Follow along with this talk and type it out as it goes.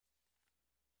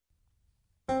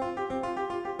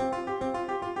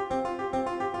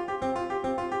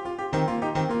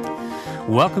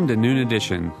Welcome to Noon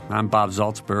Edition. I'm Bob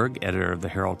Zaltzberg, editor of the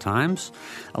Herald Times,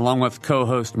 along with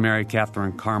co-host Mary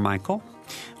Catherine Carmichael.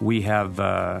 We have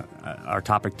our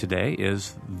topic today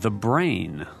is the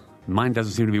brain. Mine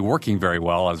doesn't seem to be working very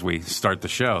well as we start the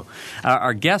show.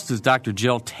 Our guest is Dr.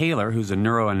 Jill Taylor, who's a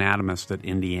neuroanatomist at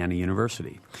Indiana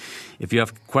University. If you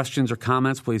have questions or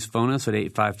comments, please phone us at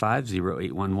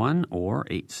 855-0811 or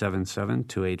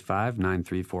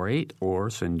 877-285-9348 or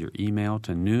send your email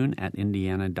to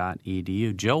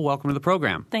noon@indiana.edu. Jill, welcome to the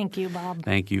program. Thank you, Bob.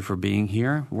 Thank you for being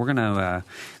here. We're going to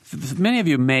many of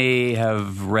you may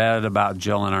have read about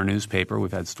Jill in our newspaper.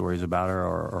 We've had stories about her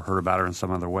or heard about her in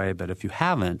some other way. But if you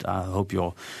haven't, I hope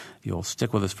you'll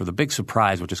stick with us for the big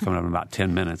surprise, which is coming up in about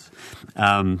 10 minutes.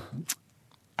 How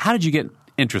did you get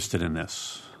interested in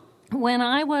this? When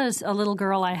I was a little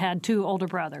girl, I had two older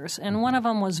brothers, and one of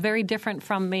them was very different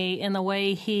from me in the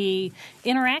way he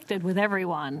interacted with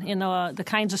everyone, in the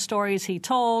kinds of stories he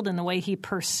told, in the way he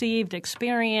perceived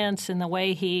experience, in the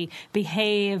way he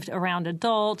behaved around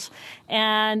adults.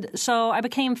 And so I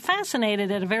became fascinated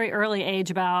at a very early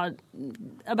age about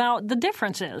the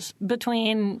differences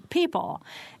between people.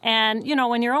 And, you know,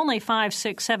 when you're only 5,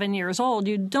 6, 7 years old,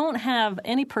 you don't have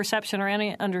any perception or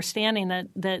any understanding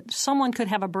that someone could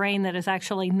have a brain that is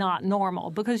actually not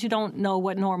normal, because you don't know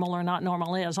what normal or not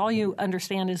normal is. All you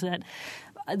understand is that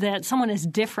someone is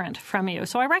different from you.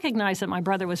 So I recognized that my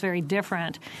brother was very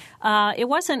different. It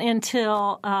wasn't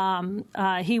until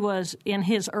he was in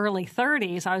his early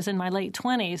 30s, I was in my late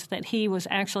 20s, that he was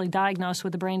actually diagnosed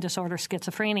with the brain disorder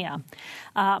schizophrenia.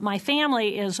 My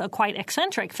family is a quite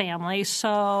eccentric family,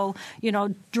 so, you know,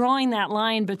 drawing that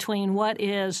line between what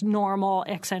is normal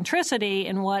eccentricity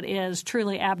and what is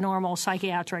truly abnormal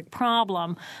psychiatric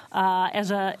problem,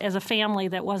 as a family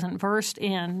that wasn't versed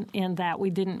in that, we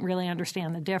didn't really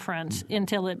understand the difference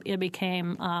until it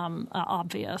became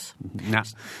obvious.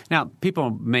 Now, people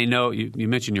may know you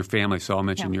mentioned your family, so I'll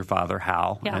mention your father,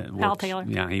 Hal. Hal Taylor.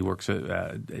 Yeah, he works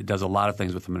does a lot of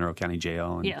things with the Monroe County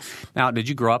Jail. Yes. Now, did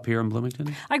you grow up here in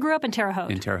Bloomington? I grew up in Terre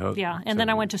Haute. In Terre Haute. Yeah, and then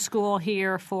I went to school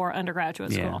here for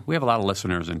undergraduate school. We have a lot of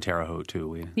listeners in Terre Haute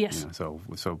too. Yes. So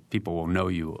people will know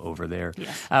you over there.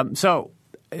 Yes.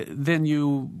 Then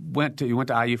you went to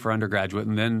IU for undergraduate,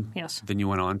 and then you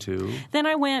went on to. Then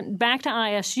I went back to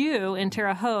ISU in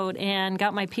Terre Haute and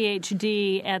got my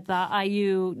PhD at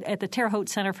the Terre Haute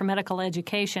Center for Medical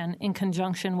Education in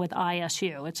conjunction with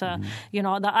ISU. It's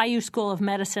the IU School of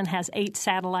Medicine has 8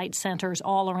 satellite centers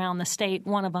all around the state.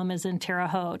 One of them is in Terre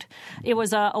Haute. It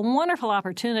was a wonderful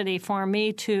opportunity for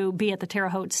me to be at the Terre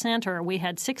Haute Center. We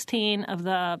had 16 of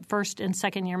the first and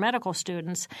second year medical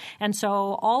students, and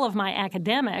so all of my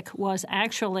academic was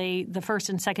actually the first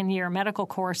and second year medical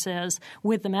courses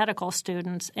with the medical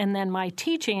students, and then my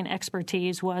teaching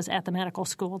expertise was at the medical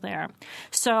school there.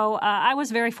 So I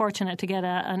was very fortunate to get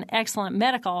an excellent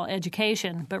medical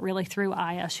education, but really through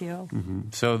ISU. Mm-hmm.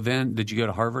 So then did you go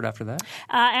to Harvard after that?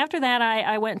 After that,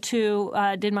 I went to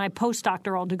did my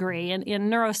postdoctoral degree. In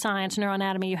neuroscience,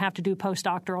 neuroanatomy, you have to do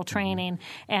postdoctoral training.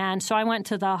 And so I went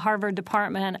to the Harvard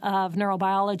Department of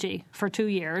Neurobiology for 2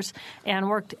 years and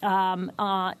worked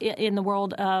in the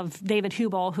world of David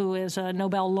Hubel, who is a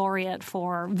Nobel laureate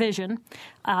for vision.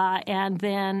 And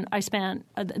then I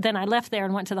left there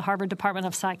and went to the Harvard Department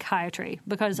of Psychiatry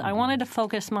because I wanted to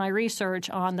focus my research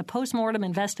on the postmortem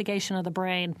investigation of the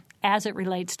brain as it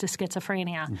relates to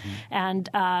schizophrenia. Mm-hmm. And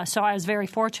so I was very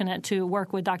fortunate to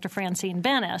work with Dr. Francine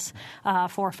Benes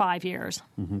for 5 years.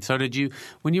 Mm-hmm. So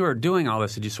when you were doing all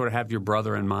this, did you sort of have your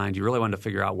brother in mind? You really wanted to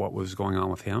figure out what was going on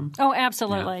with him? Oh,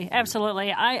 absolutely. Yeah.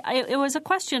 Absolutely. It was a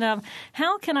question of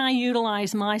how can I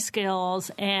utilize my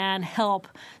skills and help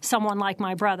someone like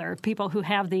my brother, people who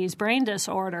have these brain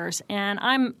disorders. And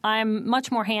I'm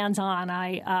much more hands-on.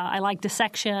 I like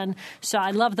dissection, so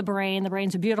I love the brain. The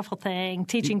brain's a beautiful thing.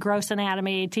 Teaching gross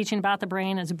anatomy, teaching about the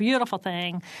brain is a beautiful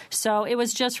thing. So it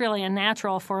was just really a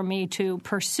natural for me to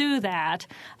pursue that.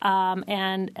 So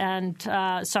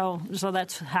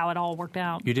that's how it all worked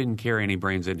out. You didn't carry any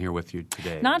brains in here with you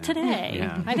today? Not today.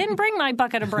 Yeah. I didn't bring my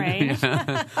bucket of brains.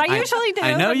 I usually do.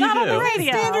 I know but you not do. On the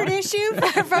radio. Standard issue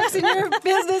for folks in your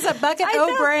business, a bucket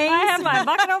of brains. I have my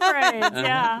bucket of brains.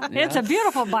 Yeah. It's a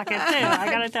beautiful bucket too. I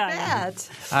got to tell you.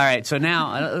 All right. So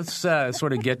now let's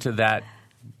sort of get to that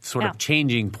sort of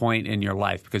changing point in your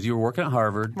life, because you were working at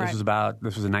Harvard. Right. This was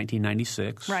in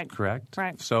 1996. Right. Correct.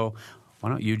 Right. So why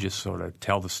don't you just sort of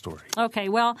tell the story? Okay.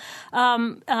 Well,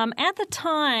 at the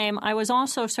time, I was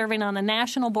also serving on the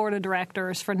National Board of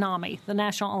Directors for NAMI, the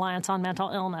National Alliance on Mental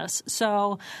Illness.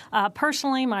 So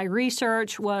personally, my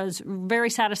research was very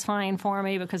satisfying for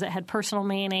me because it had personal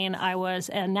meaning. I was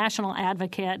a national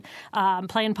advocate,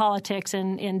 playing politics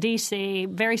in D.C.,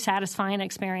 very satisfying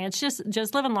experience,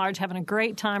 just living large, having a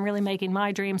great time, really making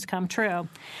my dreams come true.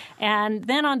 And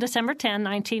then on December 10,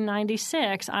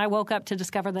 1996, I woke up to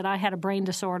discover that I had a brain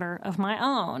disorder of my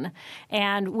own.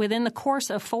 And within the course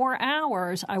of 4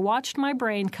 hours, I watched my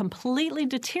brain completely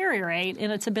deteriorate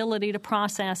in its ability to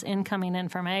process incoming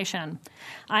information.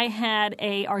 I had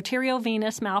a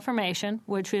arteriovenous malformation,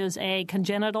 which is a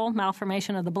congenital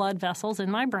malformation of the blood vessels in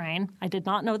my brain. I did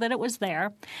not know that it was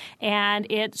there. And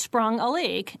it sprung a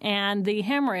leak, and the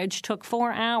hemorrhage took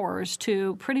 4 hours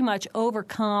to pretty much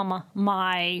overcome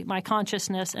my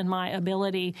consciousness and my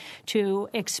ability to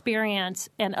experience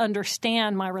and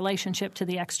understand my relationship to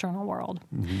the external world.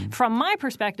 Mm-hmm. From my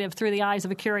perspective, through the eyes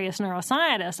of a curious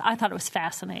neuroscientist, I thought it was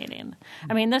fascinating.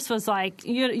 I mean, this was like,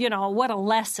 you know, what a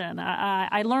lesson.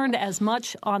 I learned as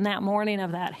much on that morning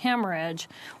of that hemorrhage,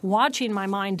 watching my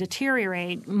mind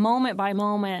deteriorate moment by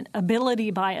moment,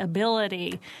 ability by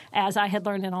ability, as I had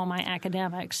learned in all my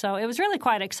academics. So it was really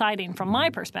quite exciting from my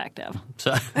perspective.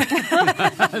 So,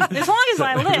 as long as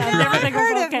I lived, everything was okay. I've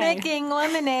heard of making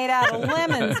lemonade out of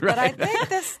lemons, but I think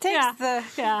this takes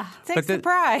the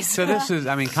prize. So this is,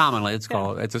 I mean, commonly it's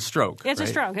called, it's a stroke. It's right?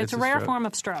 a stroke. It's a rare form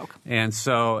of stroke. And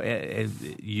so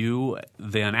you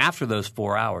then, after those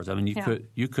 4 hours, I mean,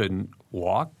 you couldn't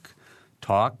walk,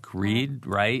 talk, read,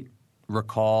 write,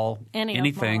 recall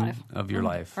anything of your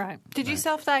life. Right. Did you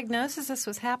self-diagnose as this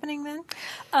was happening then?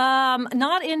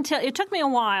 Not until – it took me a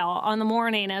while on the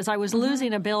morning as I was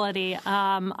losing ability.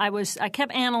 I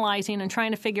kept analyzing and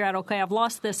trying to figure out, okay, I've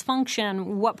lost this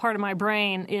function. What part of my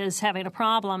brain is having a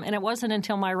problem? And it wasn't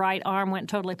until my right arm went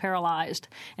totally paralyzed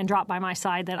and dropped by my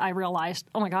side that I realized,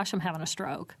 oh, my gosh, I'm having a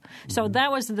stroke. Mm-hmm. So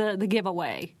that was the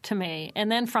giveaway to me.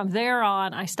 And then from there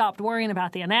on, I stopped worrying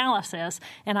about the analysis,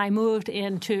 and I moved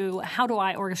into how do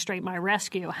I orchestrate my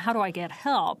rescue? How do I get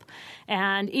help?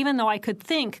 And even though I could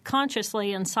think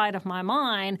consciously inside of my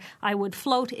mind, I would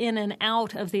float in and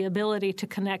out of the ability to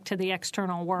connect to the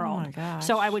external world. Oh my gosh.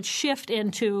 So I would shift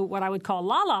into what I would call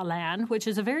la-la land, which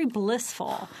is a very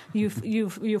blissful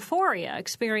euphoria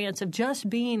experience of just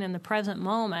being in the present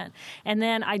moment. And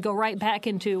then I'd go right back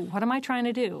into, what am I trying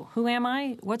to do? Who am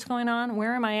I? What's going on?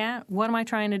 Where am I at? What am I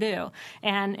trying to do?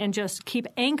 And just keep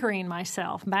anchoring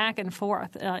myself back and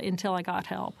forth until I got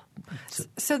help.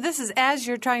 So this is as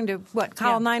you're trying to,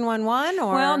 call 911?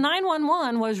 Or? Well,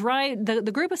 911 was right,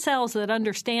 the group of cells that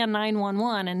understand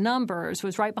 911 and numbers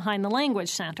was right behind the language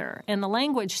center. And the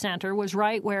language center was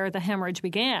right where the hemorrhage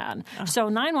began. So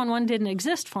 911 didn't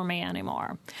exist for me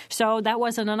anymore. So that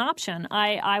wasn't an option.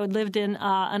 I lived in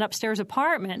an upstairs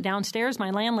apartment. Downstairs,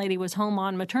 my landlady was home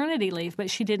on maternity leave, but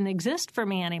she didn't exist for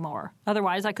me anymore.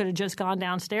 Otherwise, I could have just gone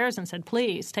downstairs and said,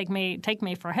 please, take me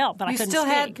for help. But I couldn't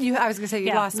speak. I was going to say,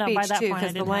 you lost speech by that too point,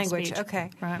 because the language. Okay.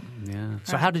 Right. Yeah.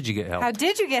 So how did you get help? How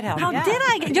did you get help? How did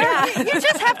I get help? You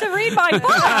just have to read my book.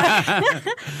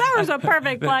 That was a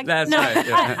perfect plug. That's right.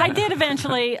 Yeah. I did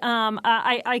eventually.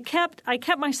 I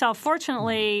kept myself.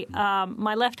 Fortunately,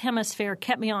 my left hemisphere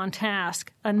kept me on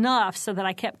task enough so that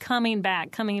I kept coming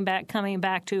back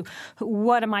to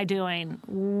what am I doing?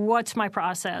 What's my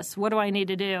process? What do I need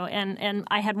to do? And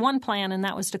I had one plan, and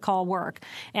that was to call work.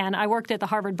 And I worked at the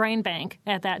Harvard Brain Bank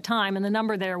at that time, and the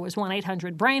number there was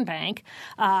 1-800-BRAIN-BANK.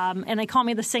 And they call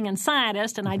me the singing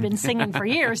scientist, and I'd been singing for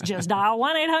years. Just dial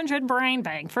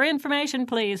 1-800-BRAIN-BANK for information,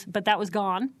 please. But that was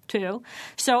gone, too.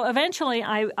 So eventually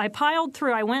I piled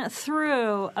through. I went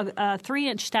through a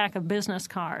 3-inch stack of business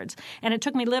cards, and it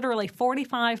took me literally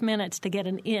 45 minutes to get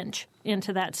an inch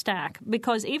into that stack,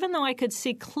 because even though I could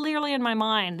see clearly in my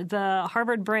mind the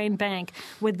Harvard Brain Bank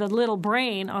with the little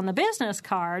brain on the business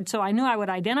card, so I knew I would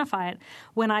identify it,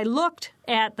 when I looked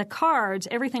at the cards,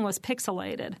 everything was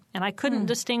pixelated, and I couldn't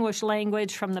distinguish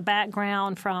language from the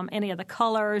background, from any of the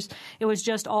colors. It was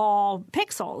just all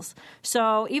pixels.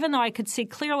 So even though I could see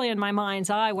clearly in my mind's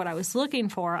eye what I was looking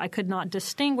for, I could not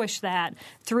distinguish that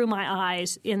through my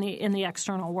eyes in the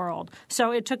external world.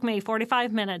 So it took me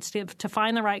 45 minutes to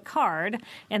find the right card,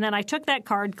 and then I took that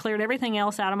card, cleared everything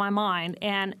else out of my mind,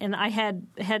 and I had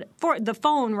the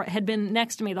phone had been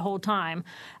next to me the whole time,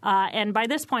 and by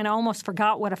this point I almost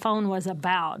forgot what a phone was about.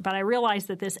 about. But I realized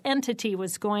that this entity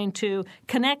was going to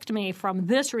connect me from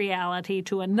this reality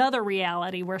to another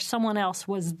reality where someone else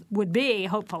would be,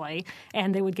 hopefully,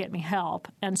 and they would get me help.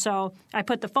 And so I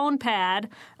put the phone pad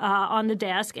on the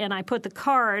desk, and I put the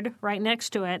card right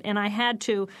next to it, and I had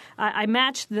to I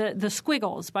matched the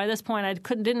squiggles. By this point, I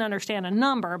didn't understand a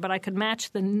number, but I could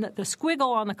match the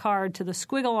squiggle on the card to the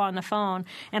squiggle on the phone,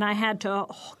 and I had to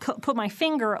put my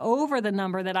finger over the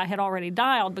number that I had already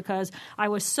dialed because I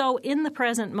was so in the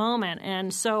present moment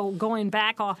and so going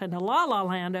back off into la-la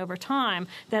land over time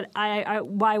that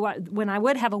when I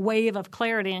would have a wave of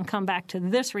clarity and come back to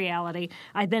this reality,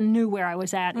 I then knew where I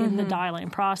was at in the dialing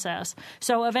process.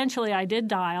 So eventually I did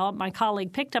dial. My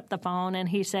colleague picked up the phone and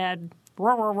he said,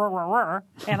 "Rrr, rrr, rrr, rrr."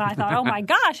 And I thought, oh, my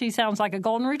gosh, he sounds like a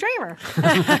golden retriever.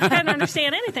 I didn't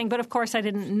understand anything. But, of course, I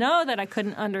didn't know that I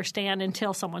couldn't understand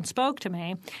until someone spoke to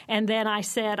me. And then I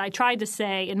tried to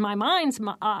say in my mind's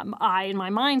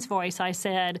voice, I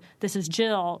said, "This is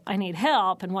Jill. I need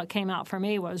help." And what came out for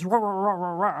me was rrr, rrr,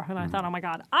 rrr, rrr, rrr. And I thought, oh, my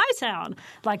God, I sound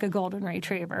like a golden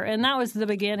retriever. And that was the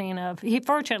beginning of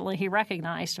fortunately, he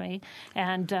recognized me.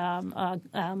 And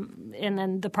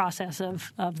then the process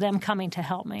of them coming to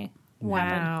help me.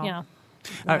 Wow. Yeah.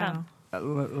 Wow.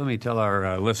 Let me tell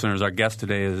our listeners, our guest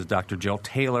today is Dr. Jill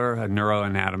Taylor, a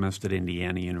neuroanatomist at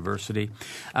Indiana University.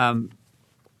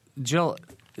 Jill,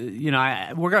 we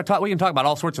can talk about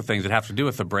all sorts of things that have to do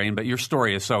with the brain, but your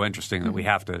story is so interesting that we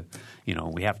have to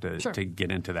Sure. to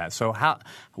get into that. So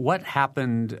what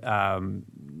happened?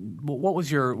 What was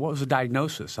the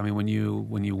diagnosis? I mean, when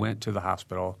you went to the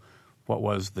hospital, what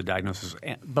was the diagnosis?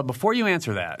 But before you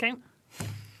answer that. Okay.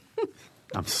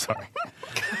 I'm sorry.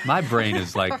 My brain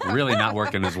is really not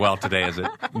working as well today as it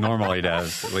normally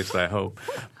does, at least I hope.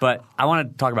 But I want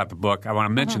to talk about the book. I want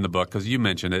to mention the book because you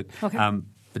mentioned it. Okay.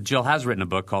 But Jill has written a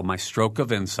book called My Stroke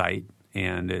of Insight,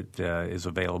 and it is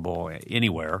available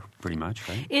anywhere pretty much,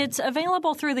 right? It's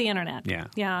available through the Internet. Yeah.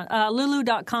 Yeah.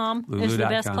 Lulu.com is the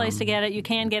best place to get it. You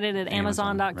can get it at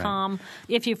Amazon.com. Right.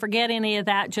 If you forget any of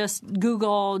that, just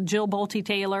Google Jill Bolte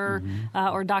Taylor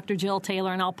or Dr. Jill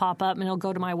Taylor, and I'll pop up, and it'll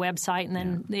go to my website,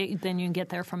 and then you can get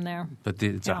there from there. But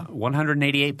it's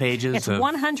 188 pages. It's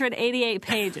 188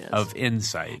 pages. Of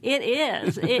insight. It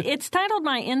is. It's titled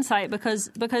My Insight because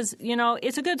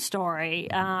it's a good story.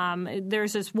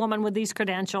 There's this woman with these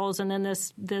credentials, and then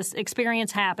this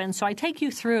experience happens. So I take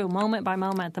you through moment by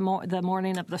moment the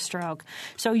morning of the stroke.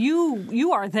 So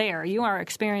you are there. You are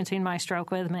experiencing my stroke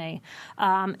with me.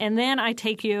 And then I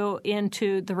take you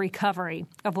into the recovery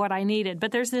of what I needed.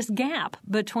 But there's this gap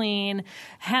between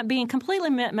being completely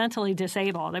mentally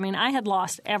disabled. I mean, I had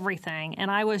lost everything,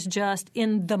 and I was just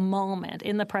in the moment,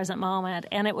 in the present moment.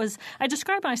 And I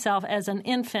described myself as an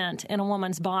infant in a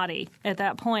woman's body at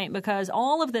that point because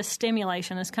all of this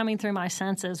stimulation is coming through my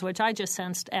senses, which I just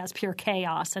sensed as pure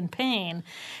chaos and pain.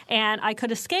 And I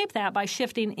could escape that by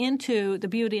shifting into the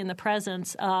beauty and the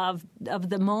presence of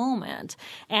the moment.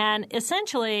 And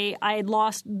essentially, I had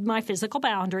lost my physical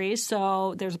boundaries.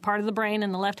 So there's a part of the brain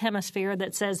in the left hemisphere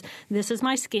that says, this is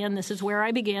my skin, this is where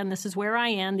I begin, this is where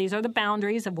I end, these are the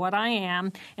boundaries of what I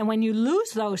am. And when you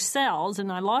lose those cells,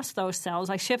 and I lost those cells,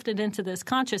 I shifted into this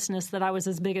consciousness that I was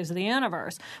as big as the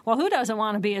universe. Well, who doesn't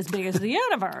want to be as big as the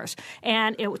universe?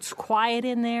 And it's quiet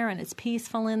in there, and it's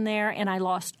peaceful in there, and I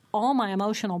lost all my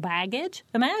emotional baggage.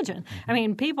 Imagine. I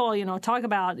mean, people, talk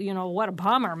about, what a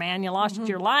bummer, man. You lost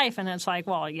your life. And it's like,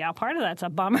 well, yeah, part of that's a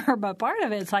bummer, but part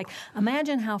of it's like,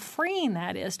 imagine how freeing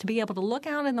that is to be able to look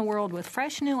out in the world with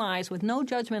fresh new eyes, with no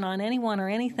judgment on anyone or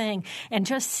anything, and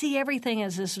just see everything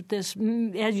as as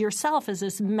yourself as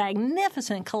this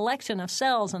magnificent collection of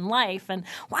cells and life. And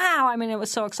wow, I mean, it was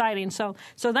so exciting. So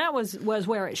that was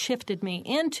where it shifted me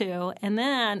into. And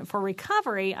then for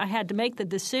recovery, I had to make the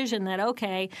decision that,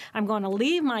 okay, I'm going to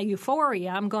leave my euphoria.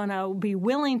 I'm going to be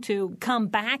willing to come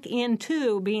back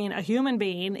into being a human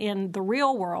being in the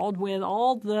real world with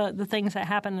all the things that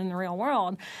happen in the real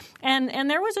world. And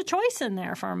there was a choice in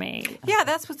there for me. Yeah,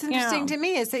 that's what's interesting to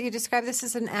me is that you describe this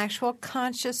as an actual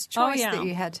conscious choice that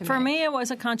you had to make. For me, it was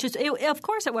a conscious – of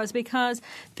course it was because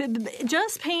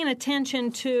just paying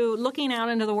attention to looking out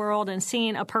into the world and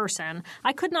seeing a person,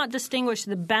 I could not distinguish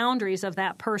the boundaries of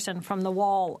that person from the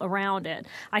wall around it.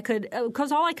 I could –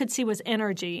 because all I could see was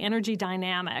energy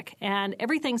dynamic. And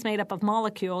everything's made up of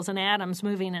molecules and atoms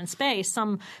moving in space.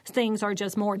 Some things are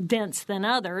just more dense than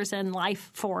others, and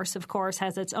life force, of course,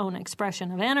 has its own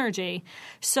expression of energy.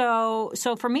 So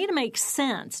for me to make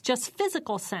sense, just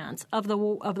physical sense of the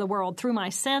world through my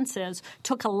senses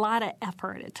took a lot of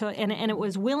effort. And it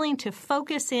was willing to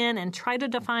focus in and try to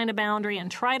define a boundary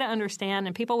and try to understand.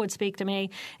 And people would speak to me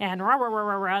and rah, rah, rah,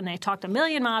 rah, rah, and they talked a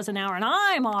million miles an hour, and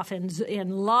I'm off in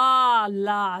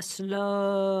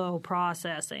slow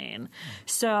processing.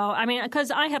 So, I mean,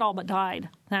 because I had all but died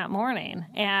that morning.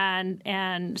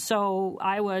 And so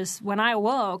when I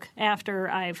awoke after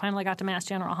I finally got to Mass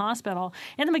General Hospital,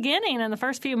 in the beginning, in the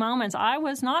first few moments, I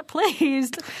was not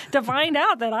pleased to find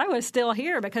out that I was still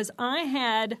here, because I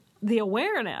had the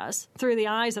awareness through the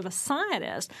eyes of a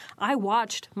scientist. I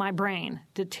watched my brain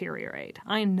deteriorate.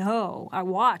 I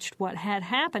watched what had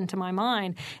happened to my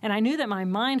mind, and I knew that my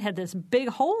mind had this big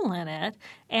hole in it,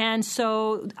 and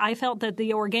so I felt that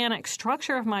the organic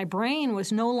structure of my brain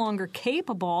was no longer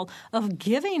capable of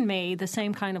giving me the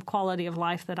same kind of quality of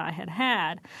life that I had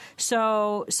had.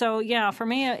 So yeah, for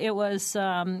me it was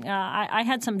I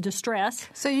had some distress.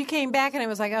 So you came back and it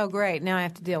was like, oh great, now I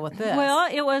have to deal with this. Well,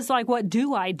 it was like, what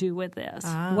do I do with this?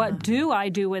 What do I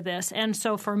do with this? And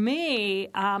so for me,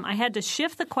 I had to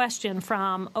shift the question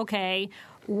from, okay,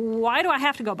 why do I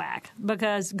have to go back?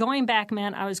 Because going back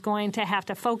meant I was going to have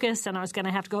to focus, and I was going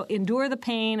to have to go endure the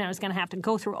pain, and I was going to have to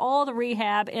go through all the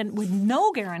rehab, and with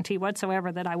no guarantee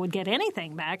whatsoever that I would get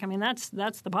anything back. I mean, that's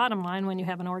the bottom line when you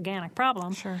have an organic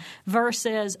problem. Sure.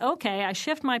 Versus, okay, I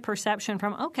shift my perception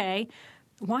from, okay,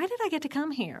 why did I get to come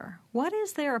here? What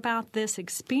is there about this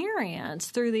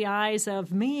experience through the eyes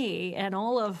of me and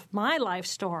all of my life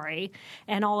story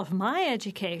and all of my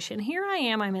education? Here I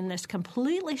am. I'm in this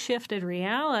completely shifted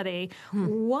reality.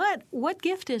 What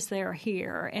gift is there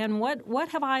here? And what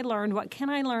have I learned? What can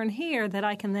I learn here that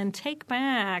I can then take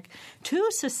back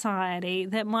to society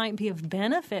that might be of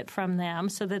benefit from them,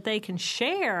 so that they can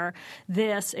share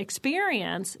this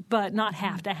experience but not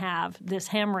have to have this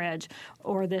hemorrhage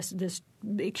or this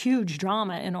huge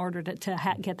drama in order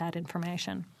to get that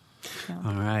information. Yeah.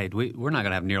 All right. We're not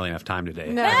going to have nearly enough time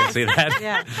today. No. I can see that.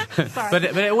 Yeah. But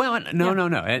it went on.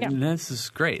 No. This is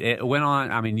great. It went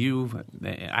on. I mean,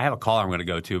 I have a caller I'm going to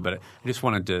go to, but I just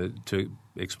wanted to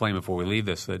explain before we leave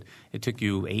this that it took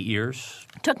you 8 years?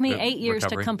 It took me 8 years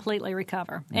to completely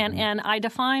recover. Mm-hmm. And I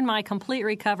define my complete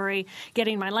recovery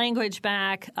getting my language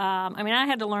back. I mean, I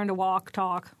had to learn to walk,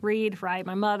 talk, read, write.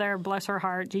 My mother, bless her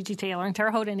heart, Gigi Taylor in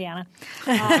Terre Haute, Indiana.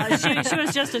 She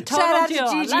was just a total jewel.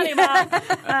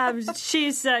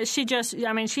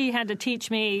 She had to teach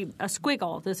me a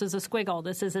squiggle. This is a squiggle.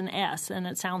 This is an S. And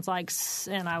it sounds like,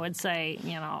 and I would say,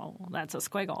 that's a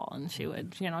squiggle. And she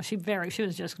would, she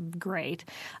was just great.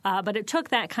 But it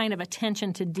took that kind of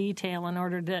attention to detail in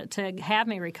order to have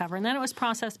me recover. And then it was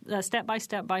processed step by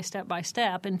step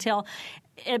until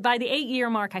by the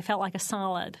 8-year mark, I felt like a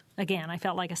solid again. I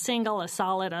felt like a single, a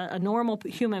solid, a normal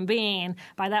human being.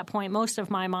 By that point, most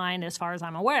of my mind, as far as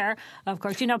I'm aware, of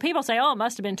course, people say, oh, it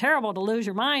must have been terrible to lose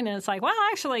your mind. And it's like, well,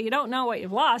 actually, you don't know what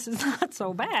you've lost. It's not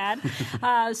so bad.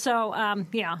 But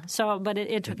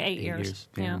it took 8 years.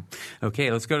 Yeah.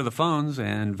 Okay, let's go to the phones.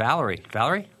 And Valerie.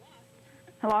 Valerie?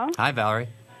 Hello? Hi, Valerie.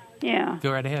 Yeah.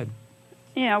 Go right ahead.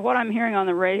 Yeah, what I'm hearing on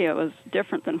the radio is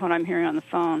different than what I'm hearing on the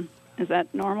phone. Is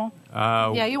that normal?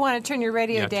 Yeah, you want to turn your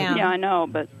radio down. Yeah, I know,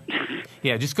 but...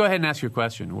 Yeah, just go ahead and ask your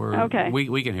question. Okay.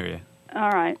 We can hear you. All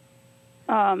right.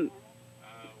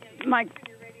 My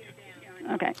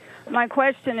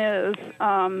question is...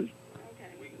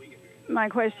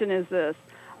 this.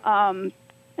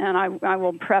 And I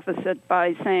will preface it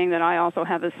by saying that I also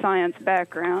have a science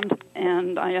background,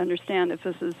 and I understand if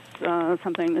this is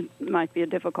something that might be a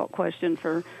difficult question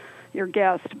for your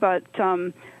guest. But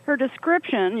your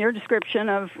description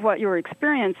of what you were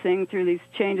experiencing through these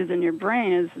changes in your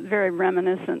brain is very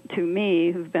reminiscent to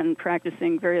me, who've been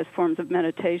practicing various forms of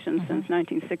meditation since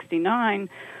 1969,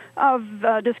 of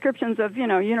descriptions of,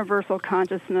 universal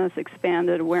consciousness,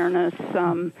 expanded awareness.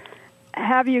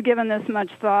 Have you given this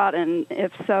much thought, and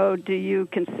if so, do you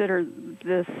consider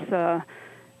this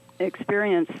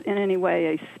experience in any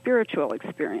way a spiritual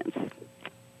experience?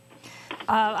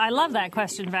 I love that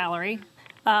question, Valerie.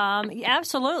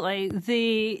 Absolutely.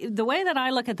 The way that I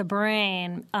look at the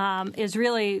brain is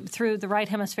really through the right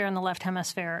hemisphere and the left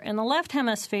hemisphere. And the left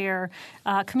hemisphere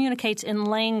communicates in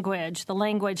language, the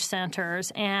language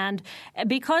centers. And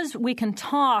because we can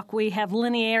talk, we have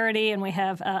linearity and we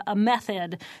have a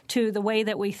method to the way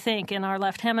that we think in our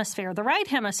left hemisphere. The right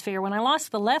hemisphere, when I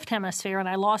lost the left hemisphere and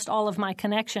I lost all of my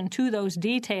connection to those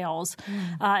details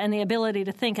and the ability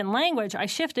to think in language, I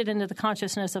shifted into the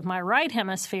consciousness of my right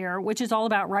hemisphere, which is all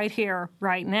about right here,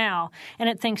 right now, and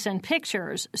it thinks in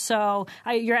pictures. So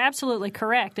you're absolutely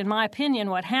correct. In my opinion,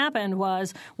 what happened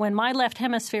was when my left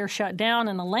hemisphere shut down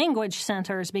and the language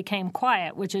centers became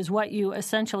quiet, which is what you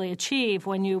essentially achieve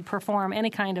when you perform any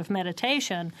kind of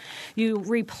meditation, you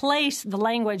replace the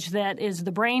language that is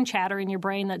the brain chatter in your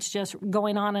brain that's just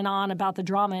going on and on about the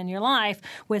drama in your life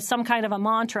with some kind of a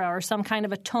mantra or some kind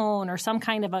of a tone or some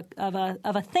kind of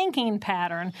a thinking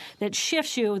pattern that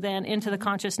shifts you then into the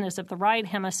consciousness of the right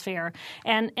hemisphere.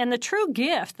 And the true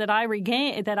gift that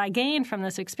I gained from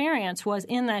this experience was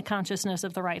in that consciousness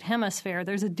of the right hemisphere.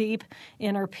 There's a deep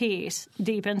inner peace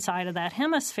deep inside of that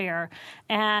hemisphere.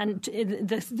 And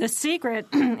the secret,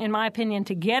 in my opinion,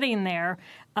 to getting there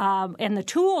and the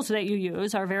tools that you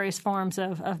use are various forms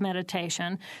of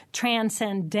meditation.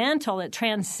 Transcendental, it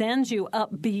transcends you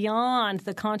up beyond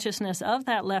the consciousness of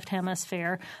that left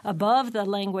hemisphere, above the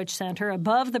language center,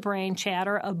 above the brain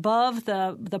chatter, above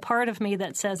the part of me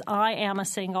that says I am a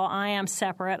single, I am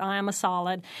separate, I am a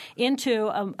solid, into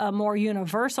a more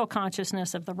universal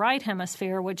consciousness of the right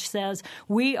hemisphere, which says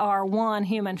we are one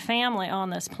human family on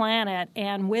this planet,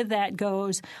 and with that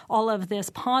goes all of this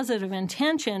positive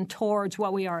intention towards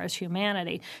what we are as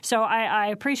humanity. So I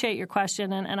appreciate your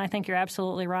question, and I think you're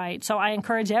absolutely right. So I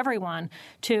encourage everyone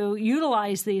to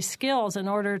utilize these skills in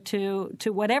order to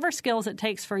whatever skills it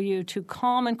takes for you to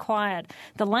calm and quiet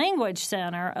the language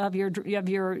center of your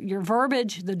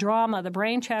verbiage, the drama, the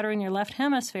brain chatter in your left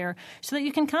hemisphere, so that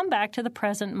you can come back to the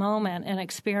present moment and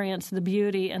experience the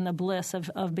beauty and the bliss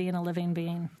of being a living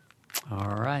being.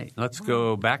 All right. Let's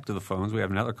go back to the phones. We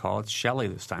have another call. It's Shelley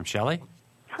this time. Shelley?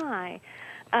 Hi.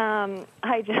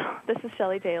 Hi, Jill. This is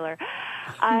Shelley Taylor.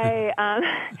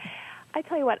 I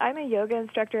tell you what, I'm a yoga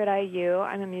instructor at IU.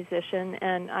 I'm a musician,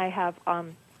 and I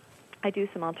do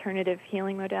some alternative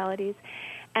healing modalities,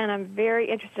 and I'm very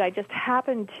interested. I just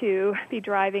happened to be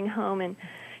driving home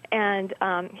and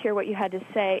hear what you had to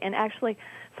say, and actually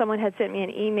someone had sent me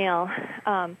an email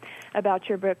about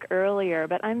your book earlier,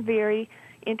 but I'm very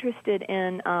interested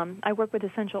in, I work with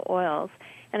essential oils,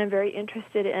 and I'm very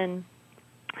interested in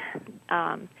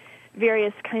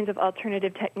various kinds of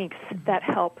alternative techniques that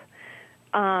help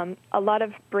a lot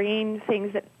of brain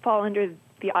things that fall under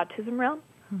the autism realm.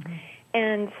 Mm-hmm.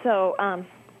 And so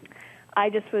I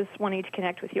just was wanting to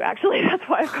connect with you, actually. That's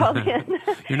why I called in.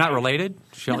 You're not related,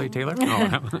 Shelley Taylor?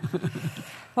 Oh.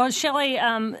 Well, Shelley,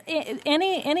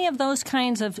 any of those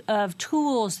kinds of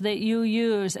tools that you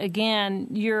use, again,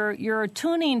 you're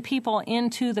tuning people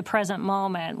into the present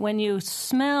moment. When you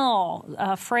smell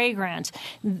fragrance,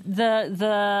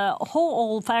 the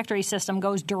whole olfactory system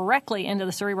goes directly into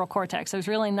the cerebral cortex. There's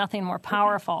really nothing more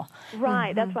powerful. Right,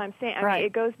 mm-hmm. That's what I'm saying. Right. I mean,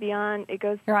 it goes beyond,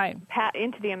 right.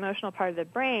 Into the emotional part of the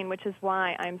brain, which is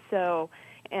why I'm so,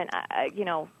 and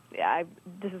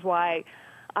this is why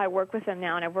I work with them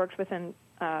now, and I've worked with them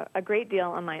a great deal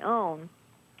on my own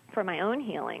for my own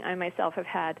healing. I myself have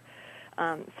had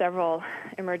several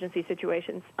emergency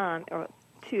situations, or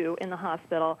two in the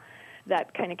hospital,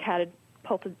 that kind of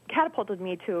catapulted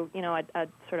me to a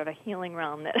sort of a healing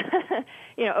realm that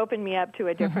opened me up to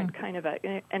a different kind of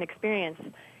an experience,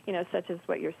 such as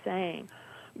what you're saying.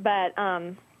 But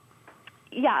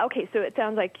yeah, okay, so it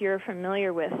sounds like you're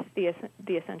familiar with the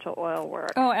essential oil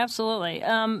work. Oh, absolutely.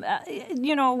 When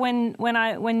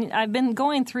I've been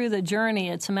going through the journey,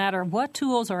 it's a matter of what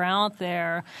tools are out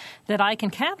there that I can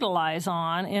capitalize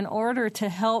on in order to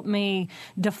help me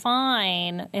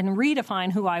define and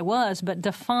redefine who I was, but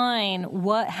define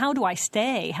how do I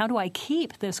stay? How do I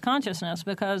keep this consciousness?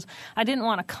 Because I didn't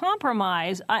want to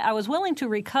compromise. I was willing to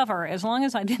recover as long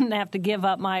as I didn't have to give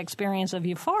up my experience of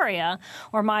euphoria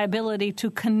or my ability to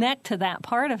connect to that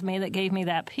part of me that gave me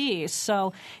that peace.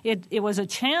 So it was a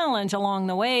challenge along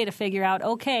the way to figure out,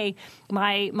 okay,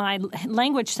 my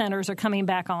language centers are coming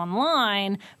back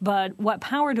online, but what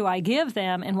power do I give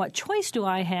them and what choice do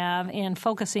I have in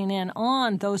focusing in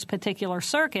on those particular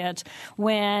circuits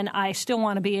when I still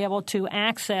want to be able to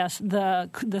access the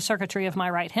circuitry of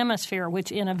my right hemisphere,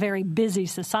 which in a very busy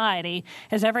society,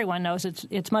 as everyone knows,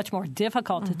 it's much more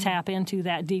difficult to tap into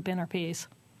that deep inner peace.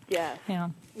 Yes.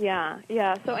 Yeah.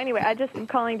 Yeah. So anyway, I just am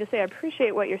calling to say I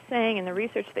appreciate what you're saying and the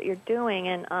research that you're doing,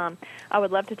 and I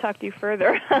would love to talk to you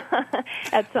further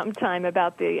at some time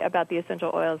about the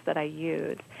essential oils that I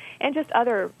use and just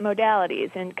other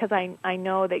modalities, and because I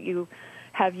know that you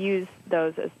have used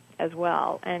those as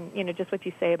well, and just what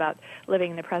you say about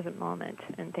living in the present moment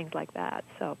and things like that.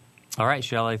 So. All right,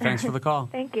 Shelley, thanks for the call.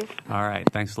 Thank you. All right,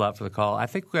 thanks a lot for the call. I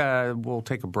think we'll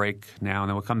take a break now, and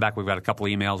then we'll come back. We've got a couple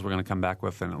of emails we're going to come back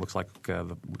with, and it looks like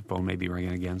the phone may be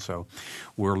ringing again. So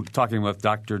we're talking with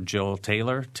Dr. Jill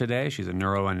Taylor today. She's a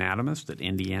neuroanatomist at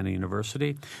Indiana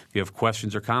University. If you have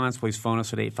questions or comments, please phone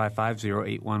us at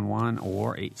 855-0811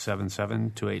 or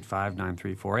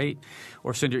 877-285-9348,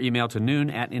 or send your email to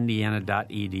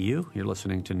noon@indiana.edu. You're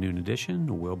listening to Noon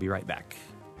Edition. We'll be right back.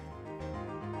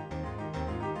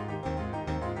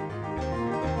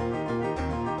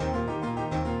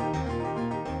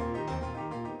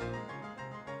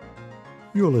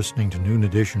 You're listening to Noon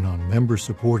Edition on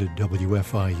member-supported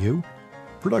WFIU.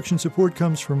 Production support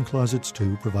comes from Closets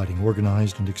 2, providing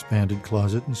organized and expanded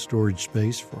closet and storage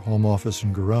space for home office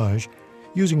and garage,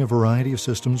 using a variety of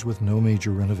systems with no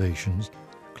major renovations.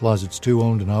 Closets 2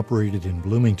 owned and operated in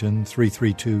Bloomington,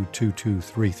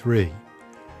 332-2233.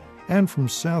 And from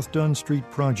South Dunn Street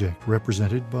Project,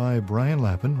 represented by Brian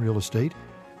Lappin, Real Estate,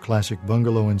 classic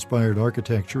bungalow-inspired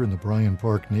architecture in the Bryan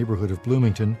Park neighborhood of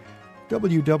Bloomington,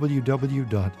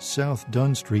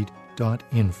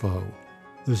 www.southdunstreet.info.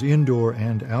 There's indoor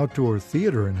and outdoor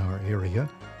theater in our area,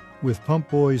 with Pump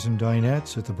Boys and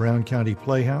Dinettes at the Brown County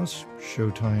Playhouse,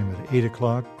 showtime at 8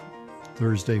 o'clock,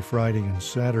 Thursday, Friday, and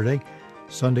Saturday,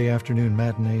 Sunday afternoon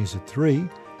matinees at 3,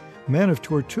 Men of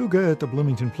Tortuga at the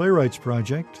Bloomington Playwrights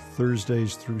Project,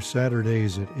 Thursdays through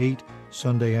Saturdays at 8,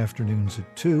 Sunday afternoons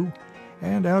at 2,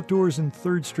 and outdoors in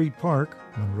 3rd Street Park,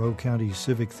 Monroe County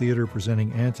Civic Theater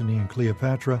presenting Antony and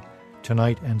Cleopatra,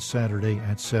 tonight and Saturday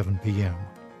at 7 p.m.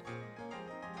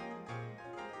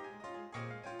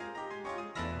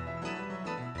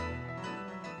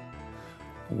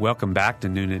 Welcome back to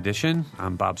Noon Edition.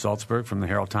 I'm Bob Salzberg from the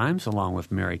Herald Times, along with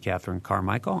Mary Catherine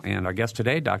Carmichael, and our guest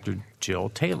today, Dr. Jill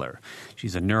Taylor.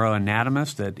 She's a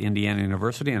neuroanatomist at Indiana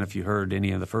University, and if you heard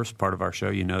any of the first part of our show,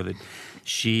 you know that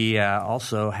she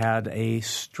also had a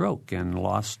stroke and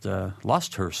lost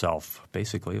herself,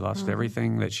 basically, lost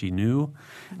everything that she knew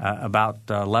about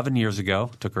 11 years ago.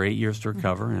 It took her 8 years to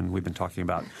recover, and we've been talking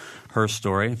about her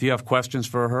story. If you have questions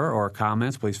for her or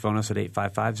comments, please phone us at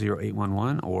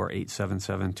 855-0811 or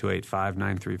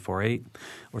 877-285-9348,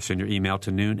 or send your email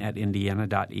to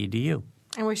noon@indiana.edu.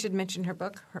 And we should mention her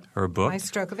book. Her book, My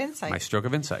Stroke of Insight. My Stroke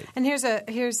of Insight. And here's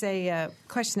a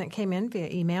question that came in via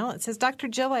email. It says, Dr.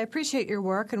 Jill, I appreciate your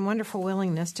work and wonderful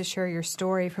willingness to share your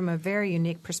story from a very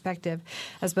unique perspective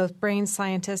as both brain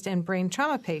scientist and brain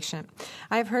trauma patient.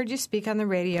 I have heard you speak on the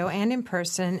radio and in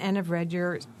person and have read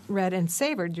and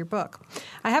savored your book.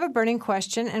 I have a burning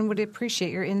question and would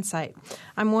appreciate your insight.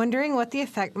 I'm wondering what the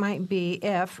effect might be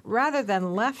if, rather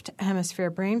than left hemisphere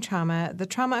brain trauma, the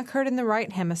trauma occurred in the right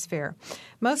hemisphere.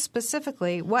 Most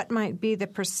specifically, what might be the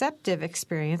perceptive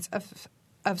experience of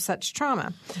such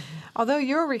trauma. Although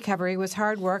your recovery was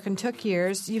hard work and took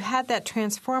years, you had that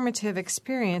transformative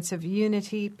experience of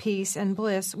unity, peace, and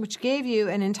bliss, which gave you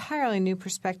an entirely new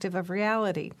perspective of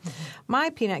reality. My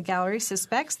peanut gallery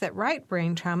suspects that right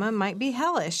brain trauma might be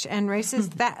hellish and raises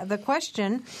the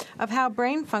question of how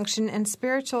brain function and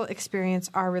spiritual experience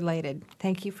are related.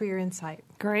 Thank you for your insight.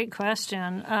 Great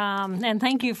question, and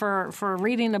thank you for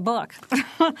reading the book.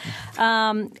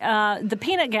 The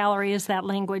Peanut Gallery is that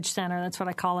language center. That's what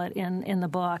I call it in the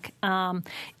book.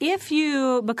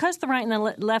 Because the right and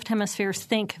the left hemispheres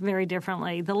think very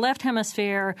differently. The left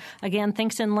hemisphere, again,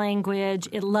 thinks in language.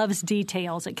 It loves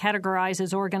details. It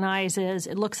categorizes, organizes.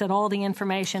 It looks at all the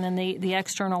information in the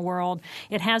external world.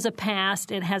 It has a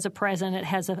past. It has a present. It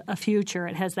has a future.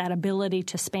 It has that ability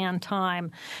to span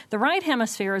time. The right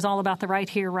hemisphere is all about the right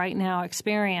here, right now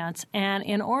experience. And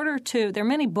in order to, there are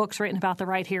many books written about the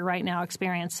right here, right now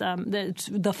experience,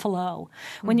 the flow.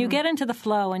 When you get into the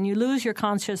flow and you lose your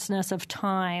consciousness of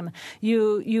time,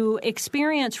 you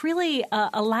experience really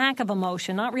a lack of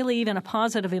emotion, not really even a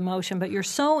positive emotion, but you're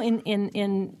so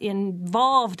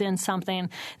involved in something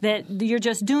that you're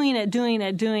just doing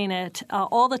it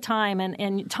all the time,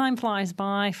 and time flies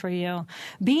by for you.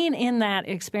 Being in that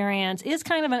experience is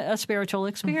kind of a spiritual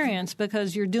experience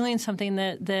because you're doing something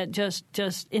that just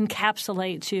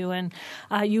encapsulates you, and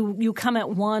you come at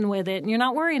one with it, and you're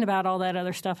not worrying about all that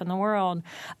other stuff in the world.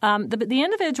 The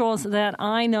individuals that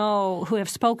I know who have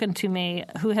spoken to me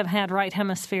who have had right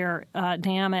hemisphere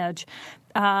damage,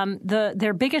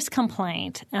 their biggest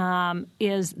complaint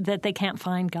is that they can't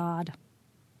find God.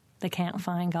 they can't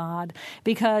find God,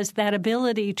 because that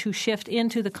ability to shift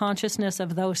into the consciousness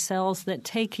of those cells that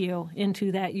take you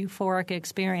into that euphoric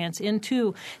experience,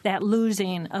 into that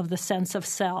losing of the sense of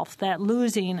self, that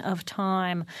losing of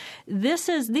time. These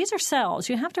are cells.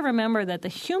 You have to remember that the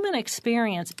human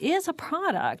experience is a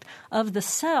product of the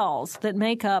cells that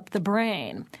make up the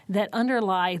brain that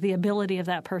underlie the ability of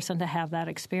that person to have that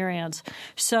experience.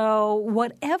 So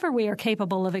whatever we are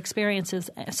capable of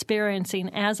experiencing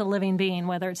as a living being,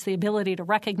 whether it's the ability to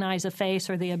recognize a face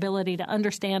or the ability to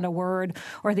understand a word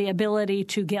or the ability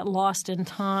to get lost in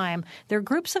time, there are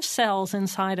groups of cells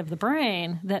inside of the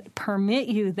brain that permit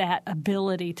you that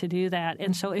ability to do that.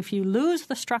 And so if you lose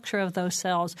the structure of those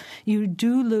cells, you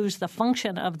do lose the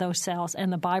function of those cells,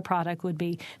 and the byproduct would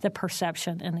be the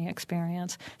perception and the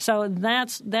experience. So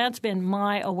that's been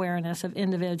my awareness of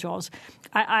individuals.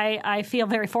 I feel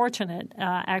very fortunate,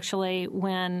 actually,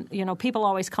 when, people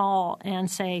always call and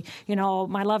say,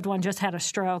 my loved one just had a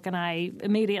stroke, and I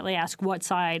immediately ask what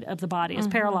side of the body is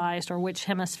paralyzed or which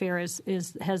hemisphere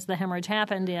has the hemorrhage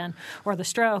happened in, or the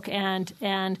stroke. And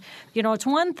it's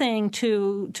one thing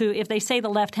to if they say the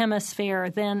left hemisphere,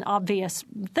 then obvious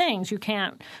things. You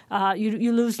can't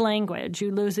you lose language.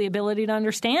 You lose the ability to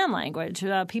understand language.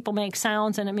 People make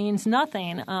sounds and it means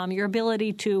nothing. Your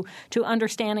ability to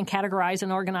understand and categorize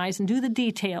and organize and do the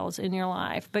details in your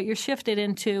life. But you're shifted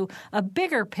into a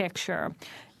bigger picture.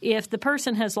 If the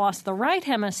person has lost the right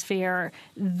hemisphere,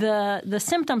 the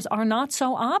symptoms are not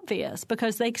so obvious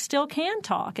because they still can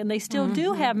talk and they still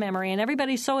do have memory, and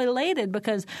everybody's so elated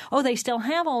because, they still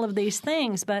have all of these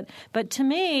things. But to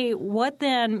me, what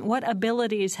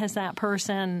abilities has that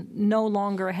person no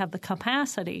longer have the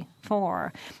capacity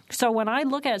for? So when I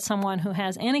look at someone who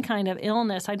has any kind of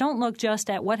illness, I don't look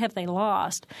just at what have they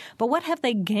lost, but what have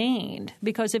they gained?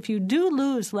 Because if you do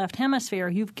lose left hemisphere,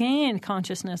 you've gained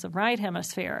consciousness of right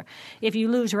hemisphere. If you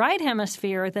lose right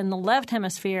hemisphere, then the left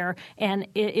hemisphere and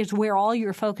is where all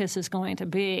your focus is going to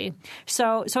be.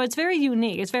 So it's very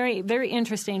unique. It's very, very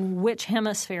interesting which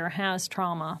hemisphere has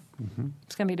trauma.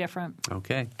 It's going to be different.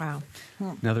 Okay. Wow.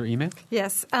 Another email?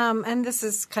 Yes, and this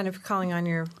is kind of calling on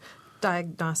your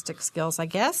diagnostic skills, I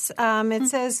guess. It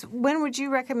says, when would you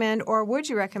recommend or would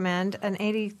you recommend an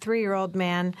 83-year-old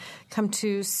man come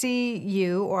to see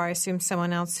you, or I assume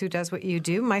someone else who does what you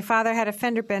do? My father had a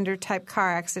fender bender type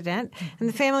car accident, and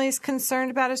the family is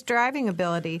concerned about his driving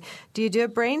ability. Do you do a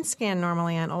brain scan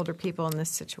normally on older people in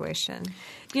this situation?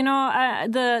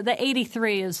 The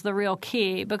 83 is the real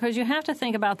key, because you have to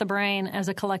think about the brain as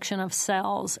a collection of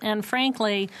cells. And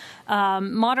frankly,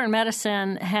 modern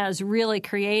medicine has really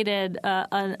created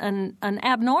an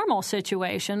abnormal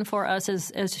situation for us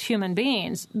as human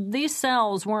beings. These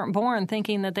cells weren't born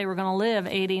thinking that they were going to live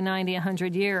 80, 90,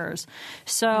 100 years.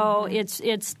 So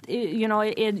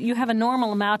you have a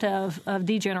normal amount of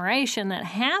degeneration that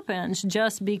happens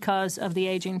just because of the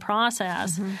aging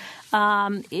process.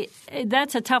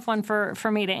 That's a tough one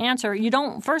for me to answer.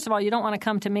 First of all, you don't want to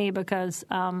come to me because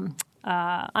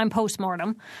I'm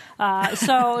postmortem.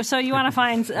 So you want to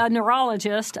find a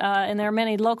neurologist, and there are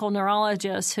many local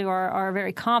neurologists who are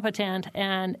very competent.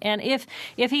 And if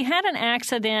he had an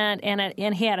accident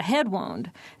and he had a head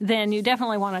wound, then you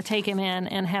definitely want to take him in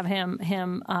and have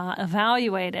him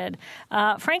evaluated.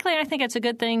 Frankly, I think it's a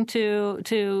good thing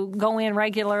to go in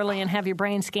regularly and have your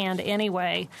brain scanned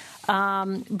anyway.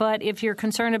 But if you're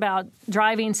concerned about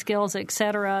driving skills, et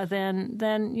cetera, then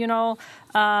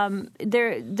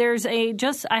there's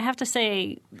I have to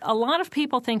say, a lot of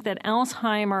people think that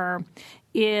Alzheimer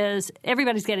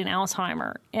everybody's getting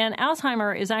Alzheimer. And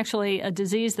Alzheimer is actually a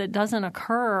disease that doesn't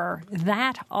occur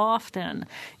that often.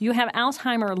 You have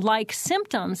Alzheimer-like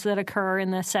symptoms that occur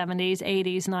in the 70s,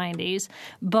 80s, 90s.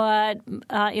 But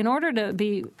in order to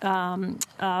be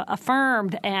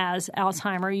affirmed as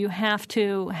Alzheimer, you have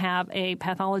to have a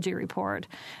pathology report,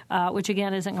 which,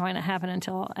 again, isn't going to happen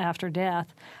until after death.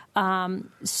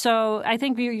 So I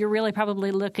think you're really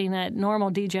probably looking at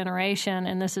normal degeneration,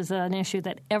 and this is an issue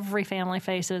that every family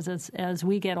faces as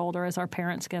we get older, as our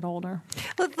parents get older.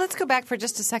 Let's go back for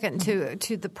just a second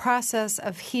to the process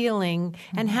of healing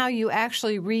and how you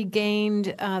actually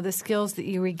regained the skills that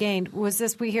you regained. Was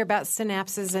this, we hear about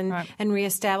synapses and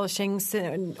reestablishing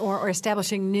or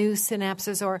establishing new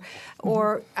synapses,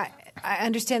 or I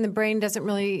understand the brain doesn't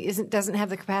have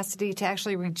the capacity to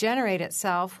actually regenerate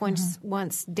itself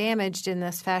once damaged in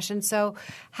this fashion. So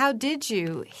how did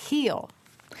you heal?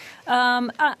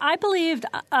 I believed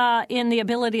in the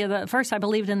ability of I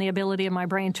believed in the ability of my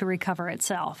brain to recover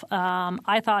itself.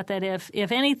 I thought that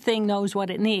if anything knows what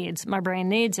it needs, my brain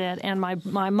needs it. And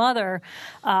my mother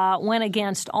went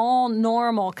against all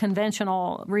normal,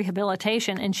 conventional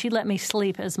rehabilitation, and she let me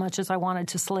sleep as much as I wanted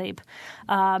to sleep.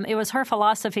 It was her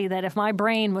philosophy that if my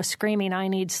brain was screaming, "I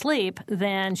need sleep,"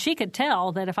 then she could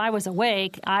tell that if I was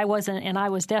awake, I wasn't, and I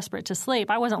was desperate to sleep,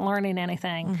 I wasn't learning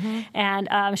anything. Mm-hmm.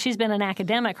 And she's been an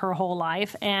academic her whole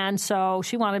life, and so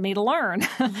she wanted me to learn.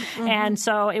 Mm-hmm. And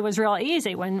so it was real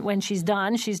easy. When she's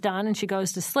done, and she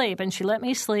goes to sleep. And she let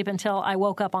me sleep until I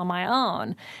woke up on my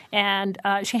own. And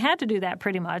she had to do that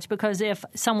pretty much, because if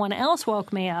someone else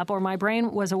woke me up or my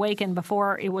brain was awakened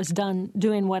before it was done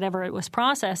doing whatever it was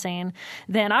processing,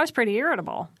 then I was pretty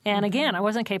irritable. And again, I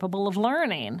wasn't capable of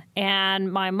learning.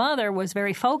 And my mother was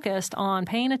very focused on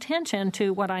paying attention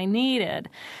to what I needed.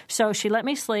 So she let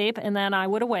me sleep, and then I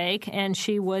would awake, and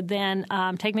she would then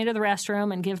take me to the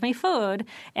restroom and give me food,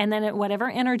 and then whatever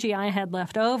energy I had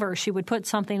left over, she would put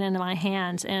something into my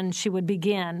hands, and she would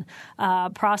begin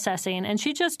processing. And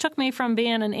she just took me from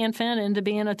being an infant into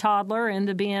being a toddler,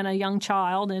 into being a young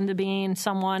child, into being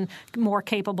someone more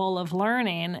capable of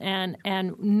learning,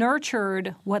 and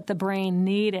nurtured what the brain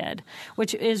needed,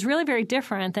 which is really very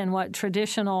different than what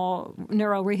traditional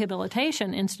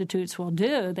neurorehabilitation institutes will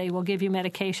do. They will give you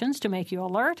medications to make you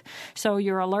alert, so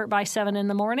you're alert by 7 in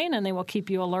the morning, and they will keep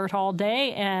you alert all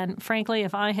day. And frankly,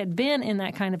 if I had been in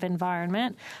that kind of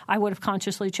environment, I would have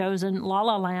consciously chosen La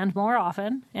La Land more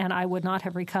often, and I would not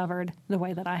have recovered the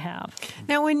way that I have.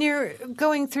 Now, when you're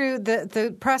going through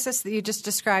the process that you just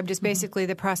described is basically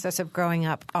the process of growing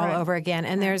up all over again,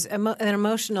 and there's an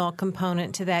emotional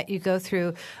component to that. You go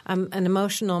through an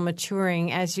emotional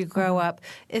maturing as you grow up.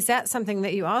 Is that something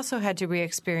that you also had to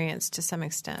re-experience to some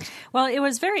extent? Well, it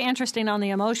was very interesting on the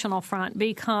emotional front,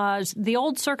 because the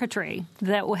old circuitry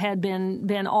that had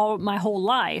been all my whole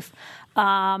life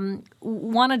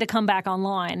wanted to come back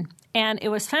online. And it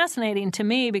was fascinating to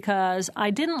me because I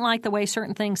didn't like the way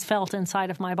certain things felt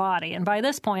inside of my body. And by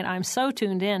this point, I'm so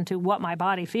tuned in to what my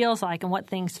body feels like and what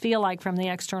things feel like from the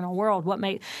external world,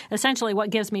 essentially what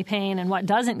gives me pain and what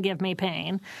doesn't give me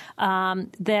pain,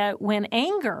 that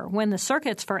when the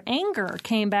circuits for anger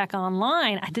came back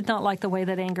online, I did not like the way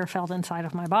that anger felt inside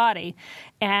of my body.